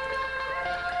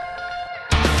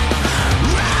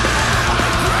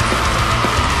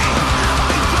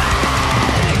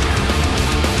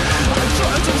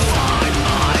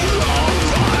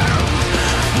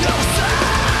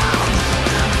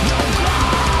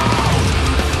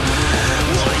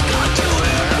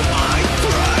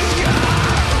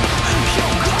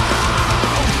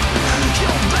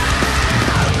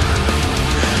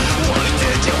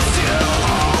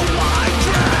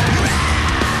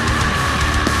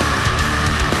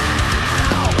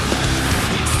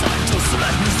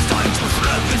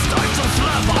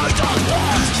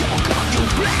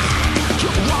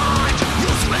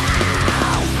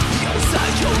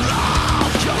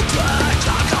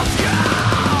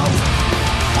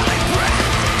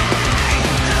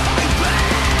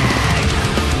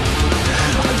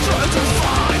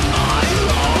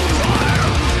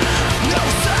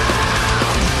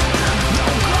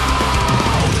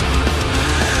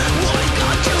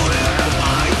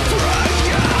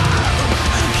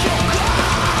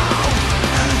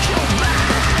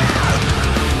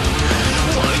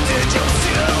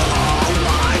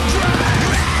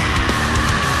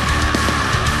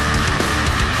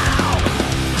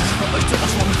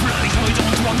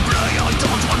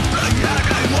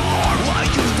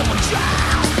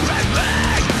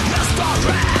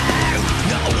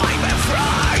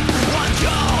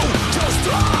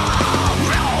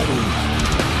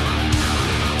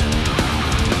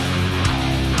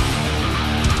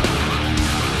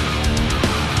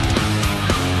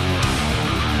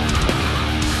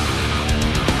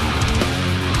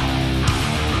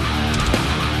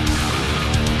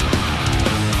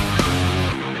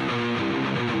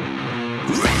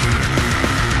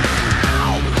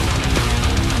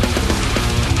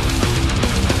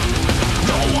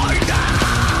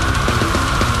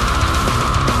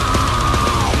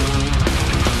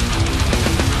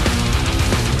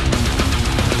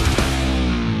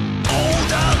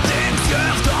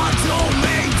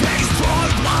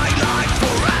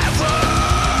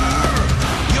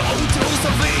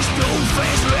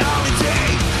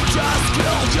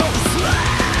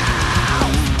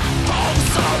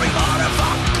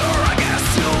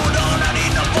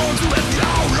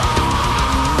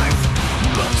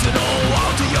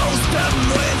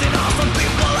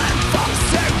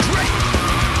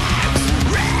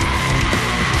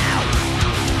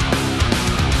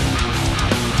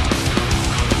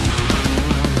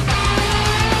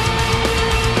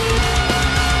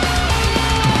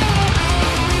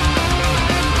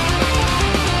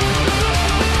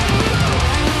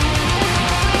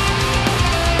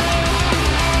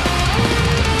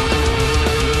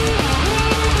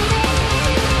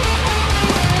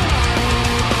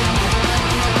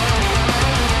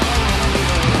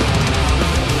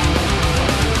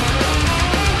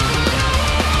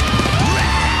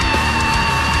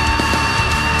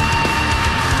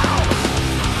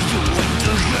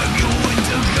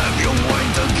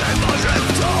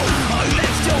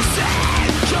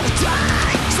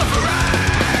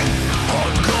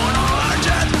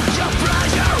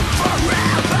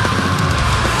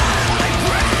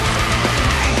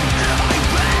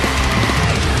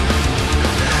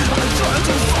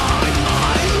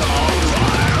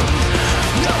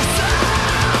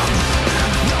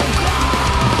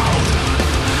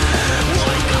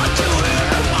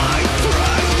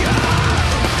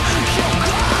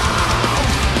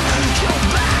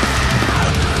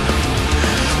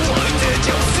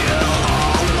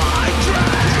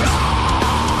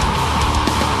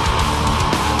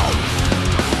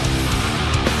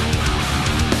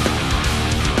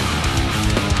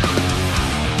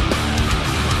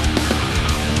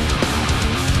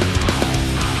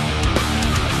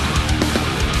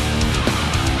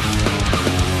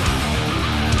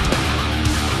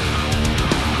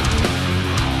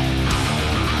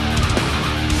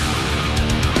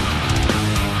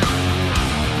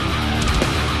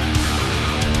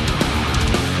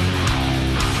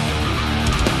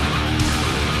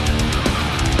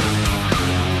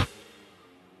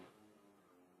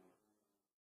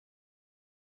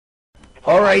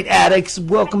 All right, addicts,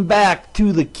 welcome back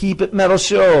to the Keep It Metal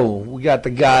Show. We got the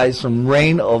guys from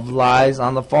Reign of Lies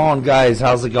on the phone. Guys,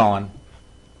 how's it going?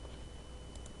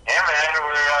 Yeah, man,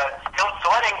 we're still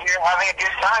sweating here, having a good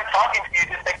time talking to you.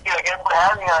 Just thank you again for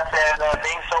having us and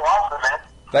being so awesome, man.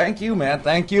 Thank you, man.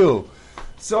 Thank you.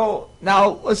 So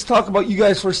now let's talk about you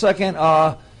guys for a second.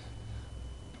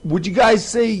 Would you guys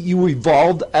say you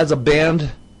evolved as a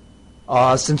band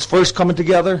since first coming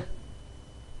together?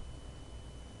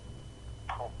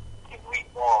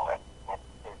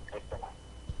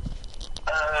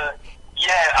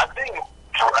 Yeah, I think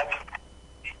like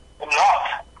a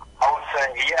lot. I would say.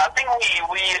 Yeah, I think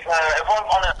we evolved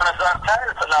on a sense. Like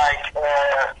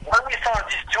when we started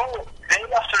this tour, day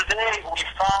after day, we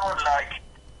found like,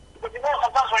 because you know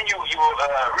sometimes when you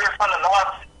rehearsal a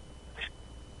lot,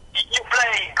 you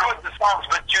play good the songs,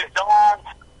 but you don't.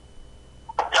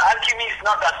 The alchemy is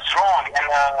not that strong, and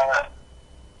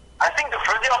I think the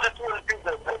first day of the tour, I think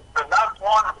the last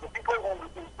one, the people who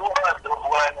saw us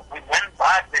when we went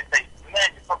back, they say, man,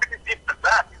 it's completely different than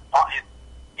that.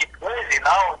 It's crazy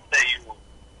now.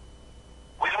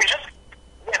 We just,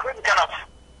 we kind of,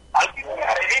 alchemy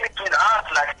between us,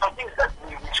 like some things that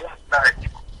we just like,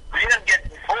 we didn't get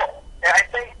before. And I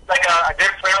think like a good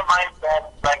friend of mine said,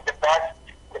 like the best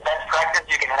practice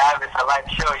you can have is a live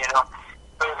show, you know.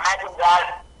 So imagine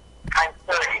that times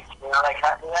 30, you know, like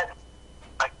having that,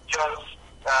 like just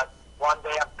one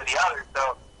day after the other.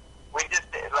 So we just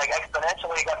like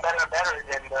exponentially got better and better.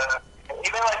 And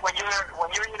even like when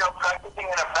you're you know practicing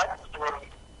in a practice room,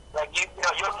 like you know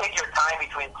you'll take your time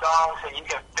between songs and you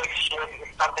can fix shit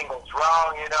if something goes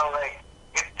wrong. You know, like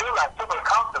it's still like super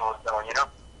comfortable still, you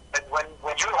know. But when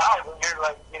you're out, when you're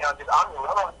like you know just on the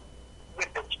road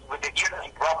with the gear that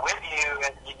you brought with you,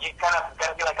 and you kind of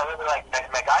gotta be like a little bit like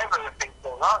MacGyver if things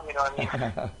go wrong. You know what I mean?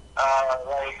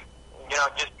 Like. You know,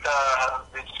 just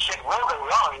the shit will go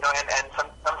wrong, you know, and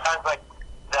sometimes like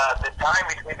the time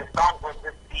between the songs will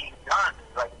just be done,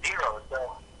 like zero. So,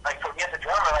 like for me as a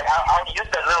drummer, like I'll use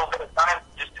that little bit of time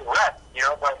just to rest, you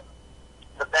know. But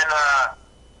then,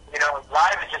 you know,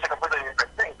 live is just a completely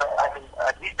different thing. So I mean,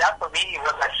 at least that for me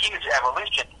was a huge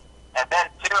evolution. And then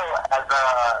too, as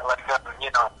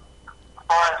you know, as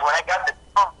far as when I got the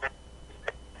songs, you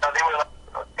know, they were like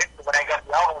when I got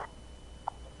the album,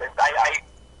 I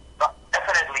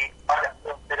definitely a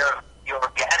little bit of the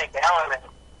organic element, you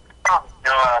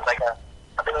know, like a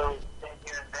little thing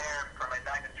here and there for my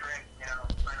diamond trick, you know,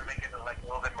 trying to make it like a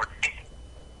little bit more tasty.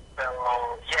 So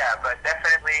yeah, but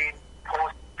definitely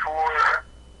post tour,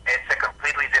 it's a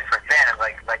completely different band.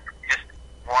 Like just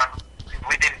one,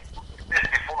 we didn't this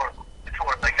before the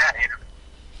tour like that, you know.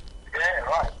 Yeah,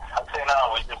 right. I'd say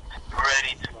now we're just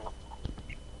ready to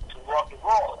rock and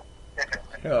roll.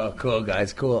 Oh, cool,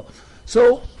 guys, cool.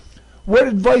 So, what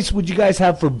advice would you guys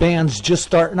have for bands just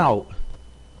starting out?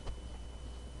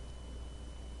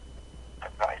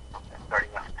 Right. I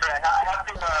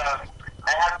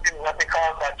have to what they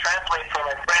call translate for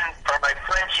my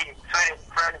Frenchy Swedish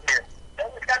friend here. And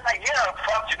this guy's like, yeah,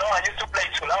 fuck, you know, I used to play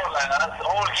too loud, like as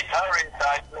all guitarists,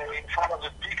 I play in front of the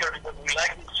speaker because we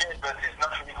like this shit, but it's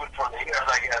not really good for the ears,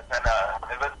 I guess. And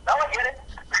but now I get it.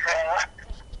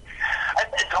 I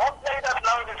don't play that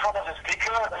loud in front of the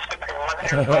speaker. That's the for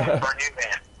a new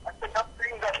band. I think I'm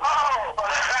saying that,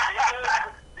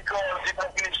 because if I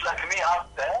finish like me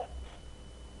out there,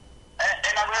 and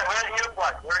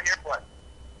we're earplugs.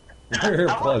 I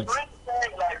was going to say,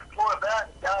 like, for a band,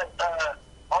 guys,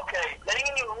 okay, laying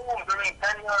in your room during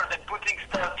 10 years and putting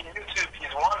stuff in YouTube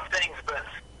is one thing, but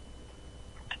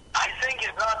I think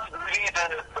it's not really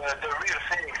the real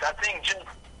thing. I think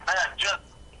just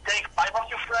take 5 of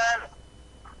your friends,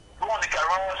 go on the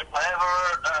garage,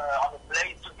 whatever, on the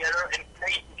place together, and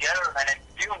play together, and then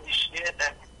film this shit,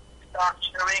 and start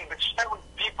sharing, but share with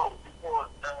people, because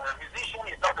musician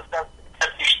is not a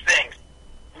selfish thing.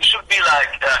 You should be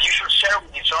like, you should share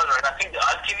with each other, and I think the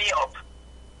alchemy of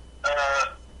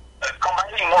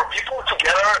combining more people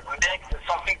together makes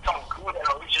something good and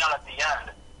original at the end.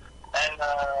 And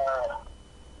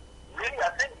really, I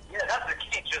think, yeah, that's the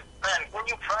key. Just, man, when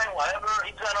you try whatever,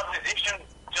 if you're not a musician,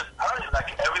 just start it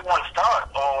like everyone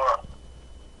starts.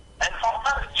 And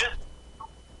sometimes just,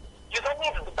 you don't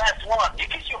need the best one.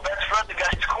 If it's your best friend, the guy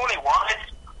is cool, he wants it,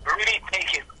 really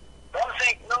take it. Don't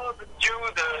think, no,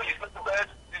 he's not the best,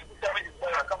 this guitarist is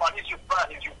better. Come on, he's your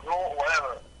friend, he's your bro,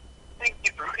 whatever. I think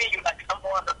if really you like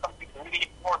someone, that's something really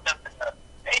important.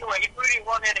 Anyway, if you really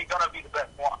want it, it's gonna be the best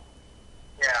one.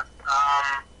 Yeah.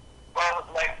 Well,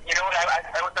 like, you know what,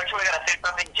 I was actually gonna say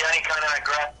something Johnny kind of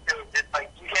grasped too. It's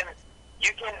like, you can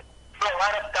put a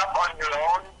lot of stuff on your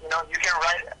own, you know,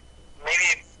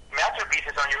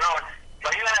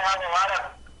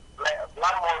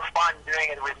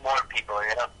 sharing it with more people,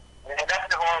 you know. And that's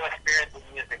the whole experience with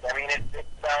music. I mean, it's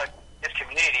about this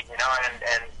community, you know,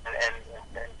 and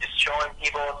just showing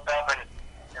people stuff and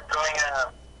throwing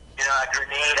a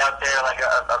grenade out there like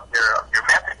of your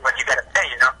message, what you gotta say,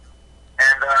 you know.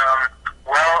 And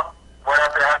well, what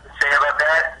else do I have to say about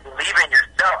that? Believe in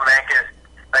yourself, man, because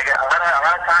like a lot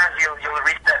of times you'll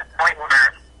reach that point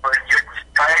where you're just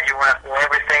tired, you want to throw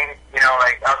everything, you know,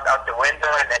 like out the window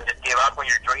and then just give up on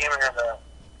your dream and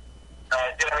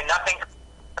I mean, nothing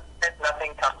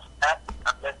comes back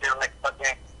unless you're like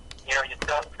fucking, you know, you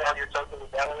sell yourself to the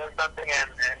devil or something and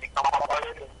become a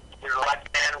lawyer and your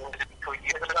lifespan will just be 2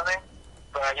 years or something.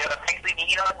 But you know, the things we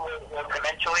need on will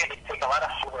eventually they take a lot of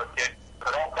hard work, dude.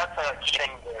 So that's a key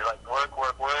thing there, like work,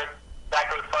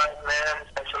 sacrifice, man,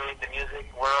 especially in the music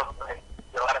world, like,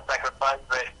 there's a lot of sacrifice,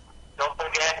 but don't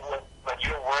forget what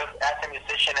you're worth as a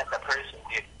musician, as a person,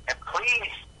 dude. And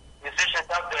please, musicians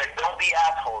out there, don't be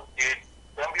assholes, dude.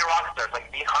 Don't be rock stars.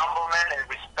 Like, be humble, man, and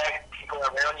respect people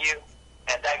around you,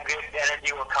 and that good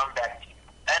energy will come back to you.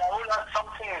 And I will add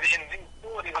something in this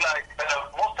food is like,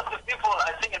 most of the people,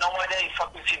 I think, nowadays,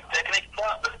 fucking see technique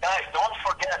stuff, but guys, don't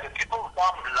forget, the people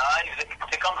come live,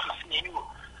 they come to see you.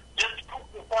 Just put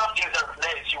yourself in their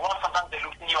place. You want sometimes they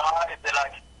look in your eyes, they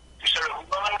like, to share a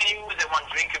woman with you, they want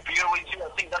to drink a beer with you. I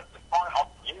think that's the point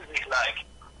of music, like,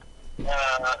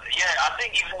 yeah, I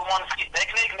think if they want to see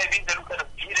technique, maybe they look at a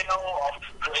video of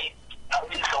great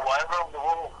artists or whatever of the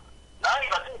world. Live,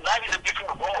 I think live is a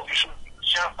different world. You should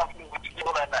share something with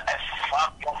people and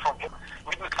fuck, don't forget.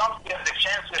 We will come to the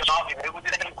chance to love you. We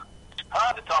didn't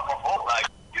have the top of all, like,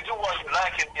 you do what you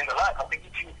like in the life. I think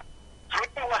if you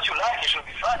do what you like, you should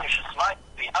be fun, you should smile,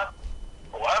 be happy,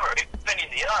 whatever. Even in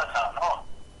the arts, I don't know.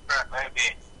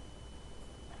 Maybe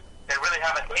they really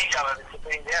have a day job of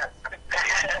it there.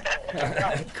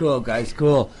 Cool, guys,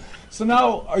 cool. So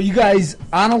now, are you guys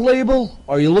on a label?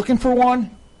 Are you looking for one?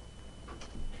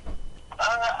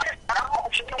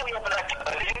 Actually, we have like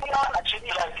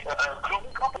a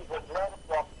groovy company that runs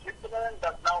from Switzerland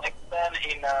that now expand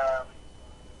in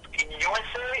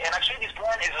USA. And actually, this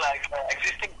brand is like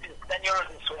existing since 10 years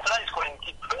in Switzerland. It's called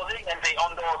Keep Clothing, and they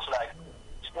endorse like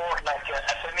sport like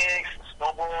FMX,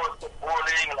 snowboard,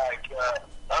 boarding, like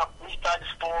freestyle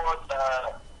sport,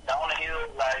 downhill,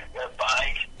 like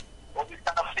bike, all these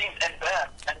kind of things, and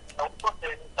bands. And also,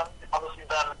 there's something obviously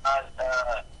done as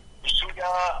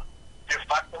Sugar, Fear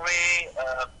Factory,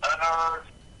 Banners,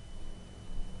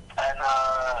 and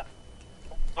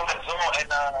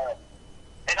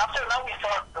and after now we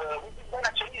start. We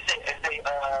actually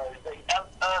they help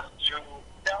us to.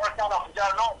 They are kind of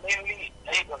mainly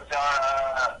labels. They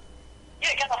are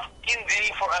kind of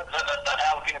indie for us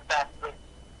help in the past. But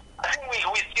I think we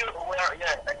still aware,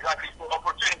 exactly, for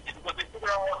opportunities because we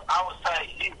figure out outside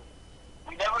here.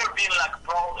 We never been like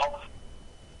proud of,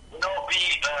 be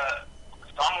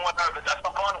somewhere, but at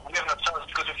some point we have no chance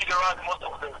because we figure out most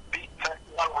of the big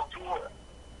festival or tour.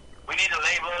 We need a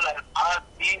label and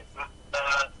artists,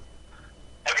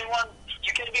 everyone,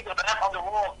 you can be the best on the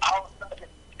world outside the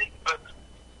city, but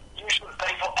you should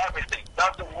pay for everything.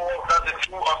 That's the world, that's the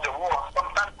truth of the world.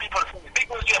 Sometimes people think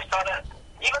because you have started,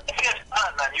 even if you have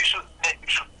started, man, you should pay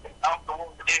how the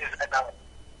world is. And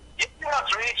if you're not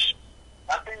rich,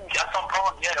 I think at some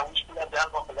point, we should have the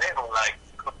help of the label. Like,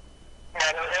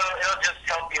 it'll just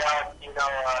help you out,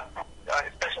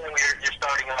 especially when you're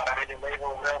starting out. I mean, the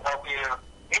label will help you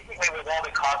basically with all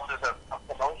the costs of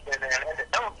promotion and they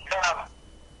don't have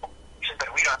options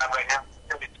that we don't have right now.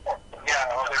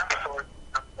 All the people.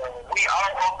 We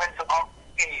are open to all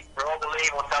for all the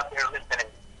labels out there listening.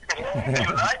 If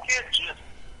you like it, just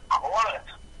call it.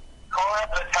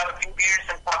 Let's have a few beers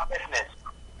and talk business.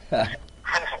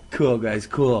 Cool, guys,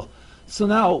 cool. So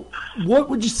now, what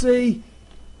would you say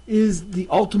is the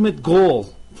ultimate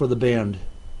goal for the band?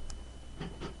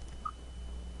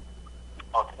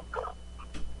 Ultimate goal.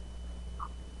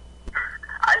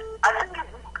 I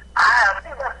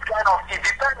think that's kind of, it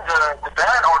depends the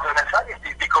band or the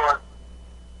mentality because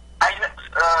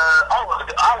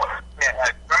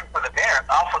run for the band,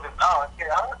 I'm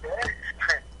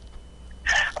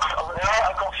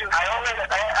confused. I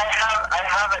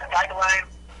have a tagline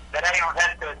that I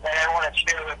invented that I want to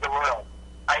share with the world.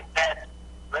 I said,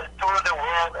 let's tour the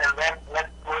world and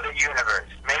let's tour the universe.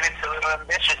 Maybe it's a little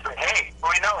ambitious, but hey, who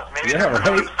knows? Maybe there's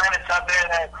other planets out there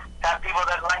that have people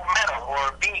that like metal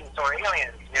or beings or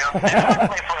aliens, And we'll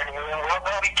play for an alien world,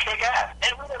 that'll be kick ass.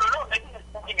 And we never know, maybe there's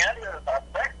something out there about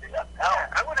sex.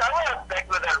 I would have sex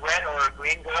with a red or a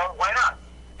green girl. Why not?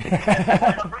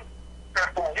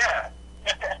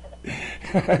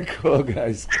 Cool,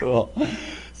 guys, cool.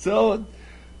 So,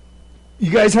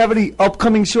 you guys have any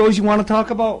upcoming shows you want to talk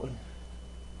about?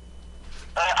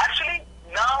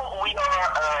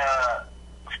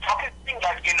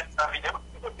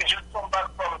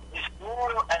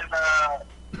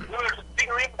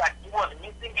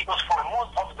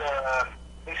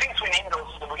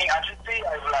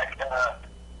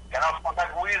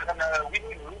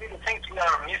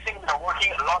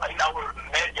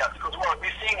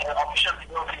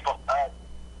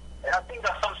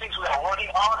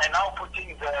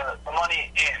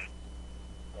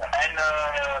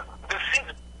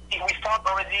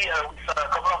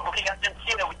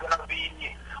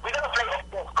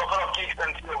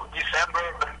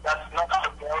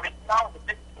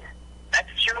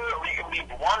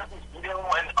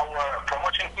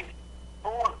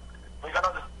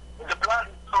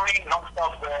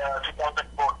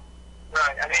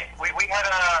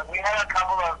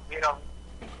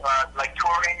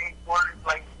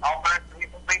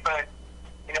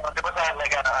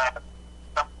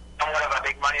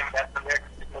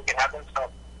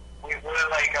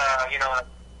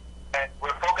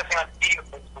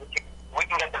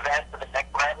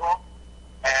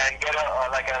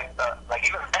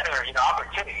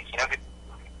 opportunities. You know,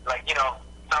 like, you know,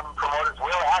 some promoters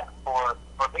will ask for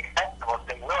big festivals.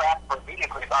 They will ask for video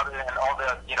clips other than all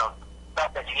the, you know,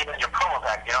 stuff that you need in your promo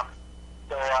pack, you know.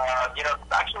 So, you know,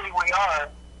 actually we're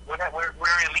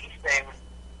releasing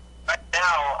right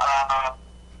now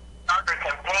starter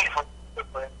campaign for,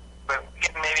 but we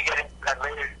can maybe get into that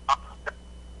later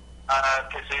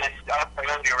because it's our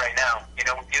priority right now. You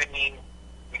know, we do need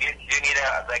a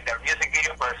music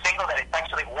video for a single that is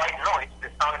actually White Noise, the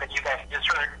song that you guys just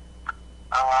heard.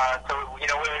 So, you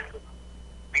know, we're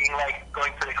being like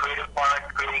going through the creative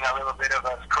part, creating a little bit of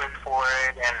a script for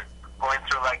it, and going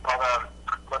through like all the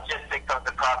logistics of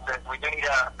the process. We do need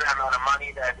a fair amount of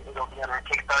money that it'll be on our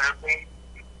Kickstarter page.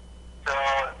 So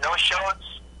no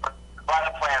shows, but a lot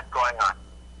of plans going on.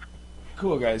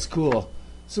 Cool, guys, cool.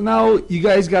 So now you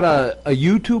guys got a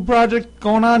YouTube project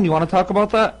going on. You want to talk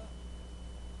about that?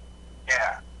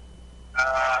 Yeah.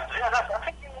 I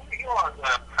think you want to.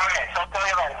 Okay, so I'll tell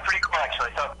you about it. It's pretty cool,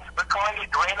 actually. So we're calling it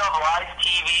Grain of Life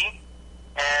TV,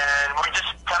 and we're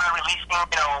just kind of releasing,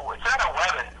 you know, it's not a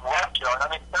web show. I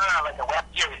mean, it's not like a web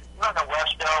series. It's not a web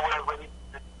show. We're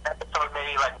releasing this episode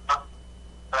maybe like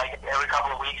every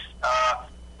couple of weeks.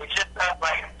 It's just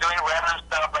like doing random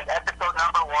stuff. Like episode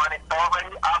number 1, it's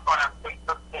already up on our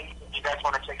Facebook page if you guys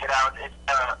want to check it out. It's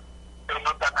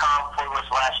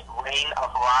facebook.com/Reign of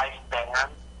Life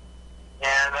Band.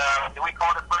 And we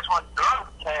called the first one Drunk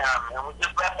Cam, and we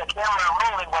just left the camera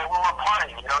rolling while we were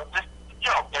partying, you know, just a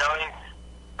joke, you know. I mean,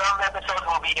 some episodes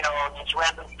will be, you know, just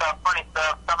random stuff, funny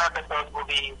stuff. Some episodes will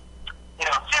be, you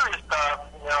know, serious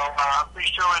stuff. You know, I'm pretty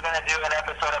sure we're going to do an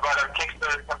episode about our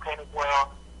Kickstarter campaign as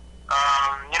well.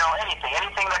 You know,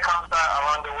 anything that comes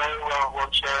along the way,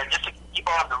 we'll share, just to keep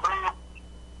on the loop,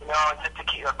 you know, just to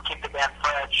keep the band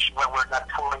fresh when we're not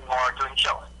touring or doing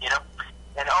shows, you know.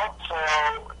 And also,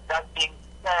 that being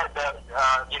said,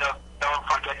 you know, don't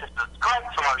forget to subscribe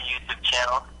to our YouTube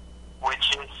channel,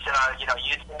 which is, you know,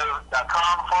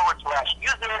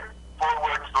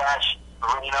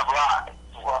 youtube.com/user/Reign of Life.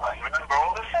 Well, you remember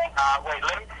all this thing? Wait,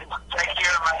 let me check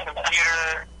here on my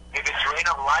computer if it's Reign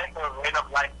of Life or Reign of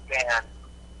Life Band.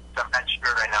 So I'm not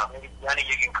sure right now. Maybe Johnny,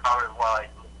 you can cover it while I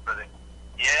look for it.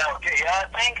 Yeah, okay, yeah, I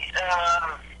think,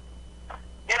 I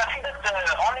think that's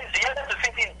that's the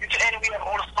thing. And we have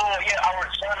also, our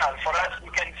channel. For us,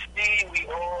 you can see we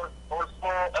also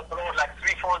upload like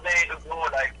 3-4 days ago,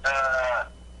 like, a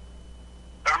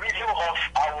review of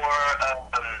our,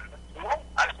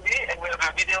 actually, and we have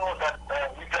a video that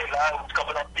we play live with a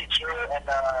couple of pictures, and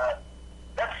I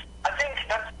think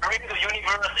that's really the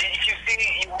universe. If you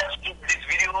watch this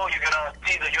video, you're gonna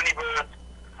see the universe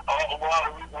of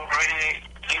what we really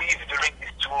live during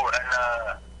this tour,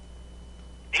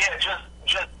 and just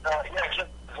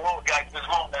go, guys, just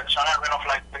go on the channel Reign of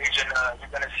Life page, and you're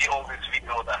gonna see all these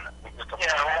videos. And I think it's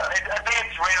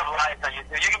Reign of Life on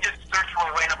YouTube. You can just search for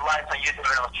Reign of Life on YouTube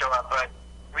and it'll show up. But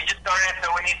we just started,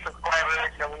 so we need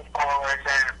subscribers, so we need followers,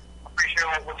 and I'm pretty sure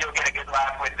you'll get a good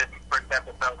laugh with this first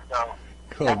episode. So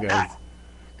cool, guys.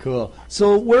 Cool.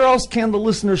 So where else can the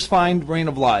listeners find Reign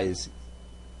of Lies?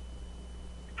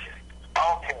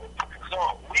 Okay,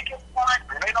 so we can find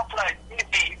Reign of Life TV.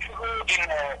 If you go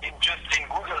in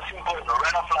Google, simple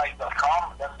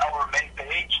reignoflife.com, that's our main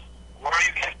page, where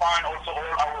you can find also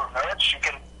all our merch. You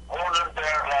can order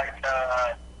there like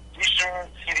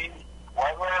t-shirts, CDs,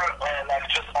 whatever, like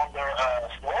just on their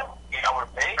store in our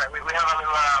page. We have a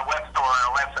little web store on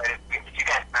our website if you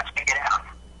guys can check it out.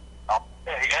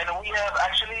 Okay, and we have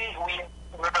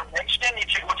River Nation.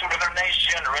 If you go to River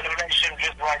Nation,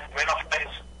 just write Reign of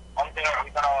Life on there. We're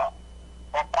gonna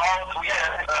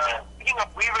speaking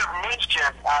of River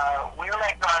Nation, we're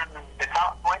like on the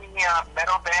top 20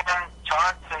 metal band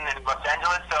charts in Los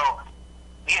Angeles, so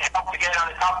we have to get on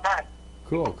the top 10.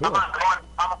 Cool. I'm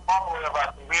a follower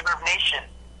of River Nation.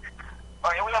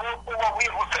 And we have also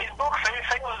Facebook.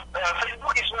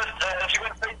 Facebook is just, if you go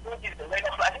to Facebook, it's the Reign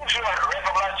of Life. I think if you are Reign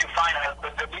of Life, you find us,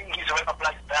 but the link is Reign of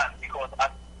Life band, because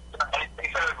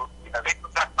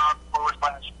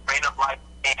Facebook.com/Reign of Life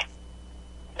band.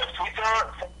 The Twitter,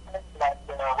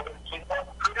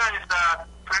 Twitter is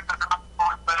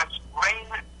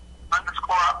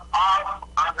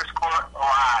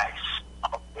Twitter.com/Reign_of_lives.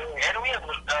 And we have, I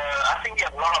think we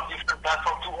have a lot of different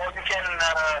platforms too. Or you can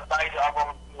buy the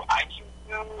album through iTunes,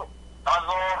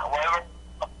 Amazon, whatever.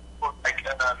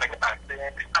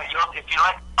 If you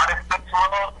like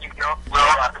Spotify, you can also go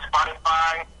to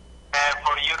Spotify. And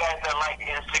for you guys that like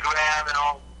Instagram and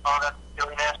all that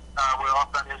silliness, we're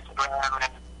also on Instagram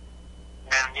and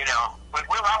you know,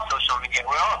 we're on social media.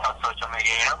 We're all on social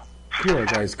media, you know. Cool,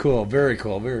 guys. Cool. Very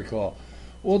cool. Very cool.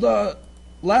 Well, the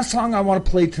last song I want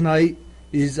to play tonight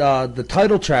is the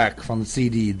title track from the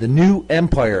CD, The New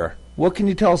Empire. What can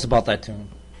you tell us about that tune?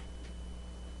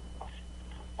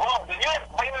 Well, the new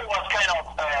Empire was kind of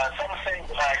something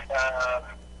like,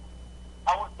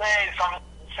 I would say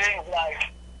something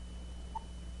like,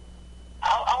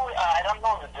 I don't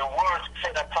know the word to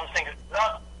say that something is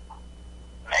not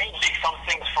mainly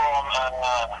something from,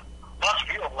 not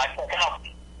real, like kind of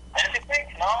anything,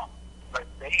 no? Like,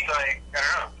 I don't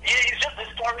know. Yeah, it's just a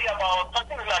story about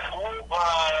something like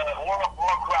World of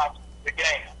Warcraft, the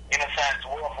game, in a sense.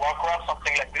 World of Warcraft,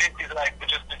 something like this is like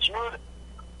just a dude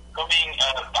coming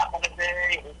back in the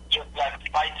day, just like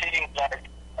fighting, like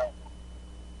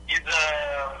he's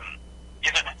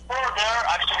an border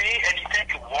actually, and he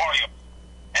takes a warrior,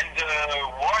 and the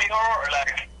warrior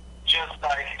like just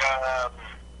like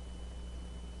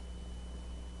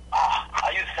how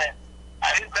you say?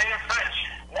 I didn't say in French.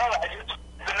 No, I just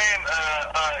the name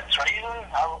traitor.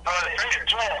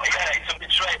 Traitor. Yeah, it's a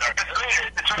betrayer.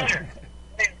 It's a traitor.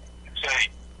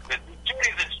 The dude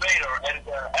is a traitor, and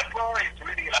the emperor is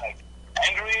really like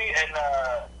angry, and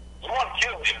he won't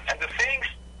kill him. And the things,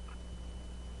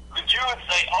 the Jews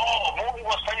say, "Oh, Mori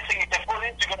was fighting. If they pull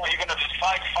in, you're gonna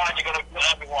fight. You're gonna kill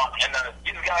everyone." And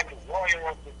this guy, the warrior,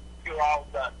 was to figure out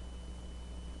that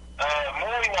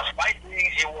Mori was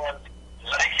fighting. He was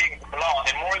liking the blood,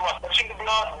 and Mori was touching the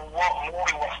blood.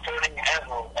 Mori was turning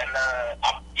evil, and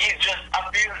he just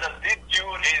appears that this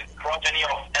dude is progeny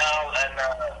of hell, and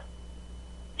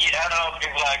he ended up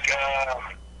with like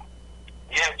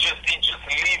he just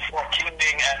live for killing,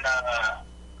 and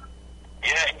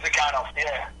it's a kind of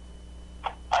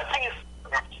I think it's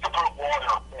super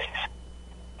warrior things,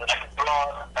 like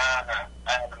blood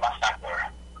and massacre.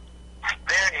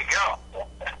 There you go.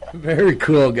 Very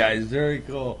cool, guys. Very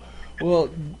cool. Well,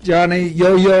 Johnny,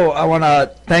 Yo-Yo, I want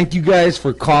to thank you guys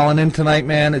for calling in tonight,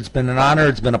 man. It's been an honor.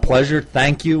 It's been a pleasure.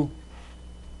 Thank you.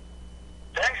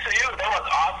 Thanks to you. That was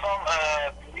awesome.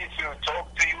 Pleased to talk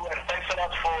to you, and thanks a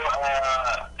lot for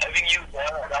having you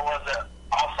there. That was an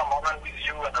awesome moment with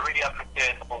you, and I really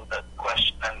appreciate all the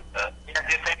questions. And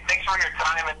thanks for your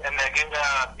time and giving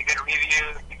a good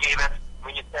review you gave us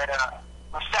when you said,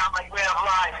 "We sound like Ray of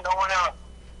Life, no one else."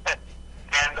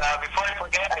 And before I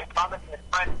forget, I promised my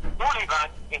friend Sullivan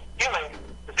in Chile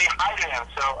to say hi to him.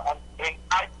 So I'm saying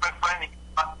hi to my friend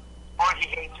before he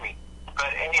hates me.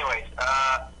 But anyways,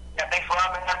 thanks a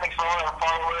lot, man. Thanks for all our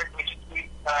followers. We just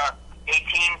reached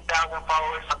 18,000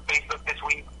 followers on Facebook this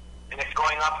week, and it's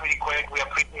going up pretty quick. We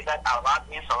appreciate that a lot.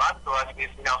 It means a lot to us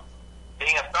because,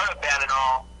 being a startup band and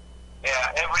all,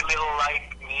 every little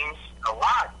like means a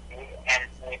lot, and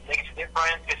it makes a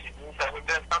difference because it means that we're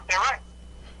doing something right.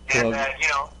 And,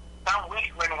 some weeks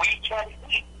when we can't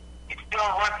eat, it's still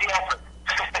worth the effort.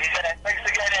 Thanks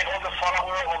again, and all the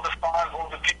followers, all the fans, all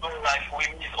the people, like, we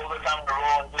meet all the time on the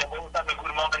road. We have all the time a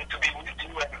good moment to be with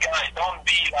you. And guys, don't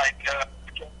be like,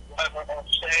 whatever on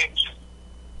stage.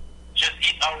 Just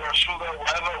eat our sugar,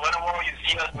 whenever you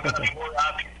see us, we're going to be more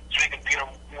happy drinking beer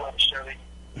with you and Shirley.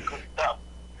 Good stuff.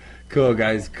 Cool,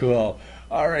 guys, cool.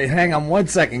 All right, hang on one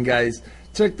second, guys.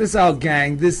 Check this out,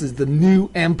 gang. This is The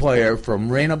New Empire from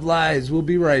Reign of Lies. We'll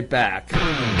be right back.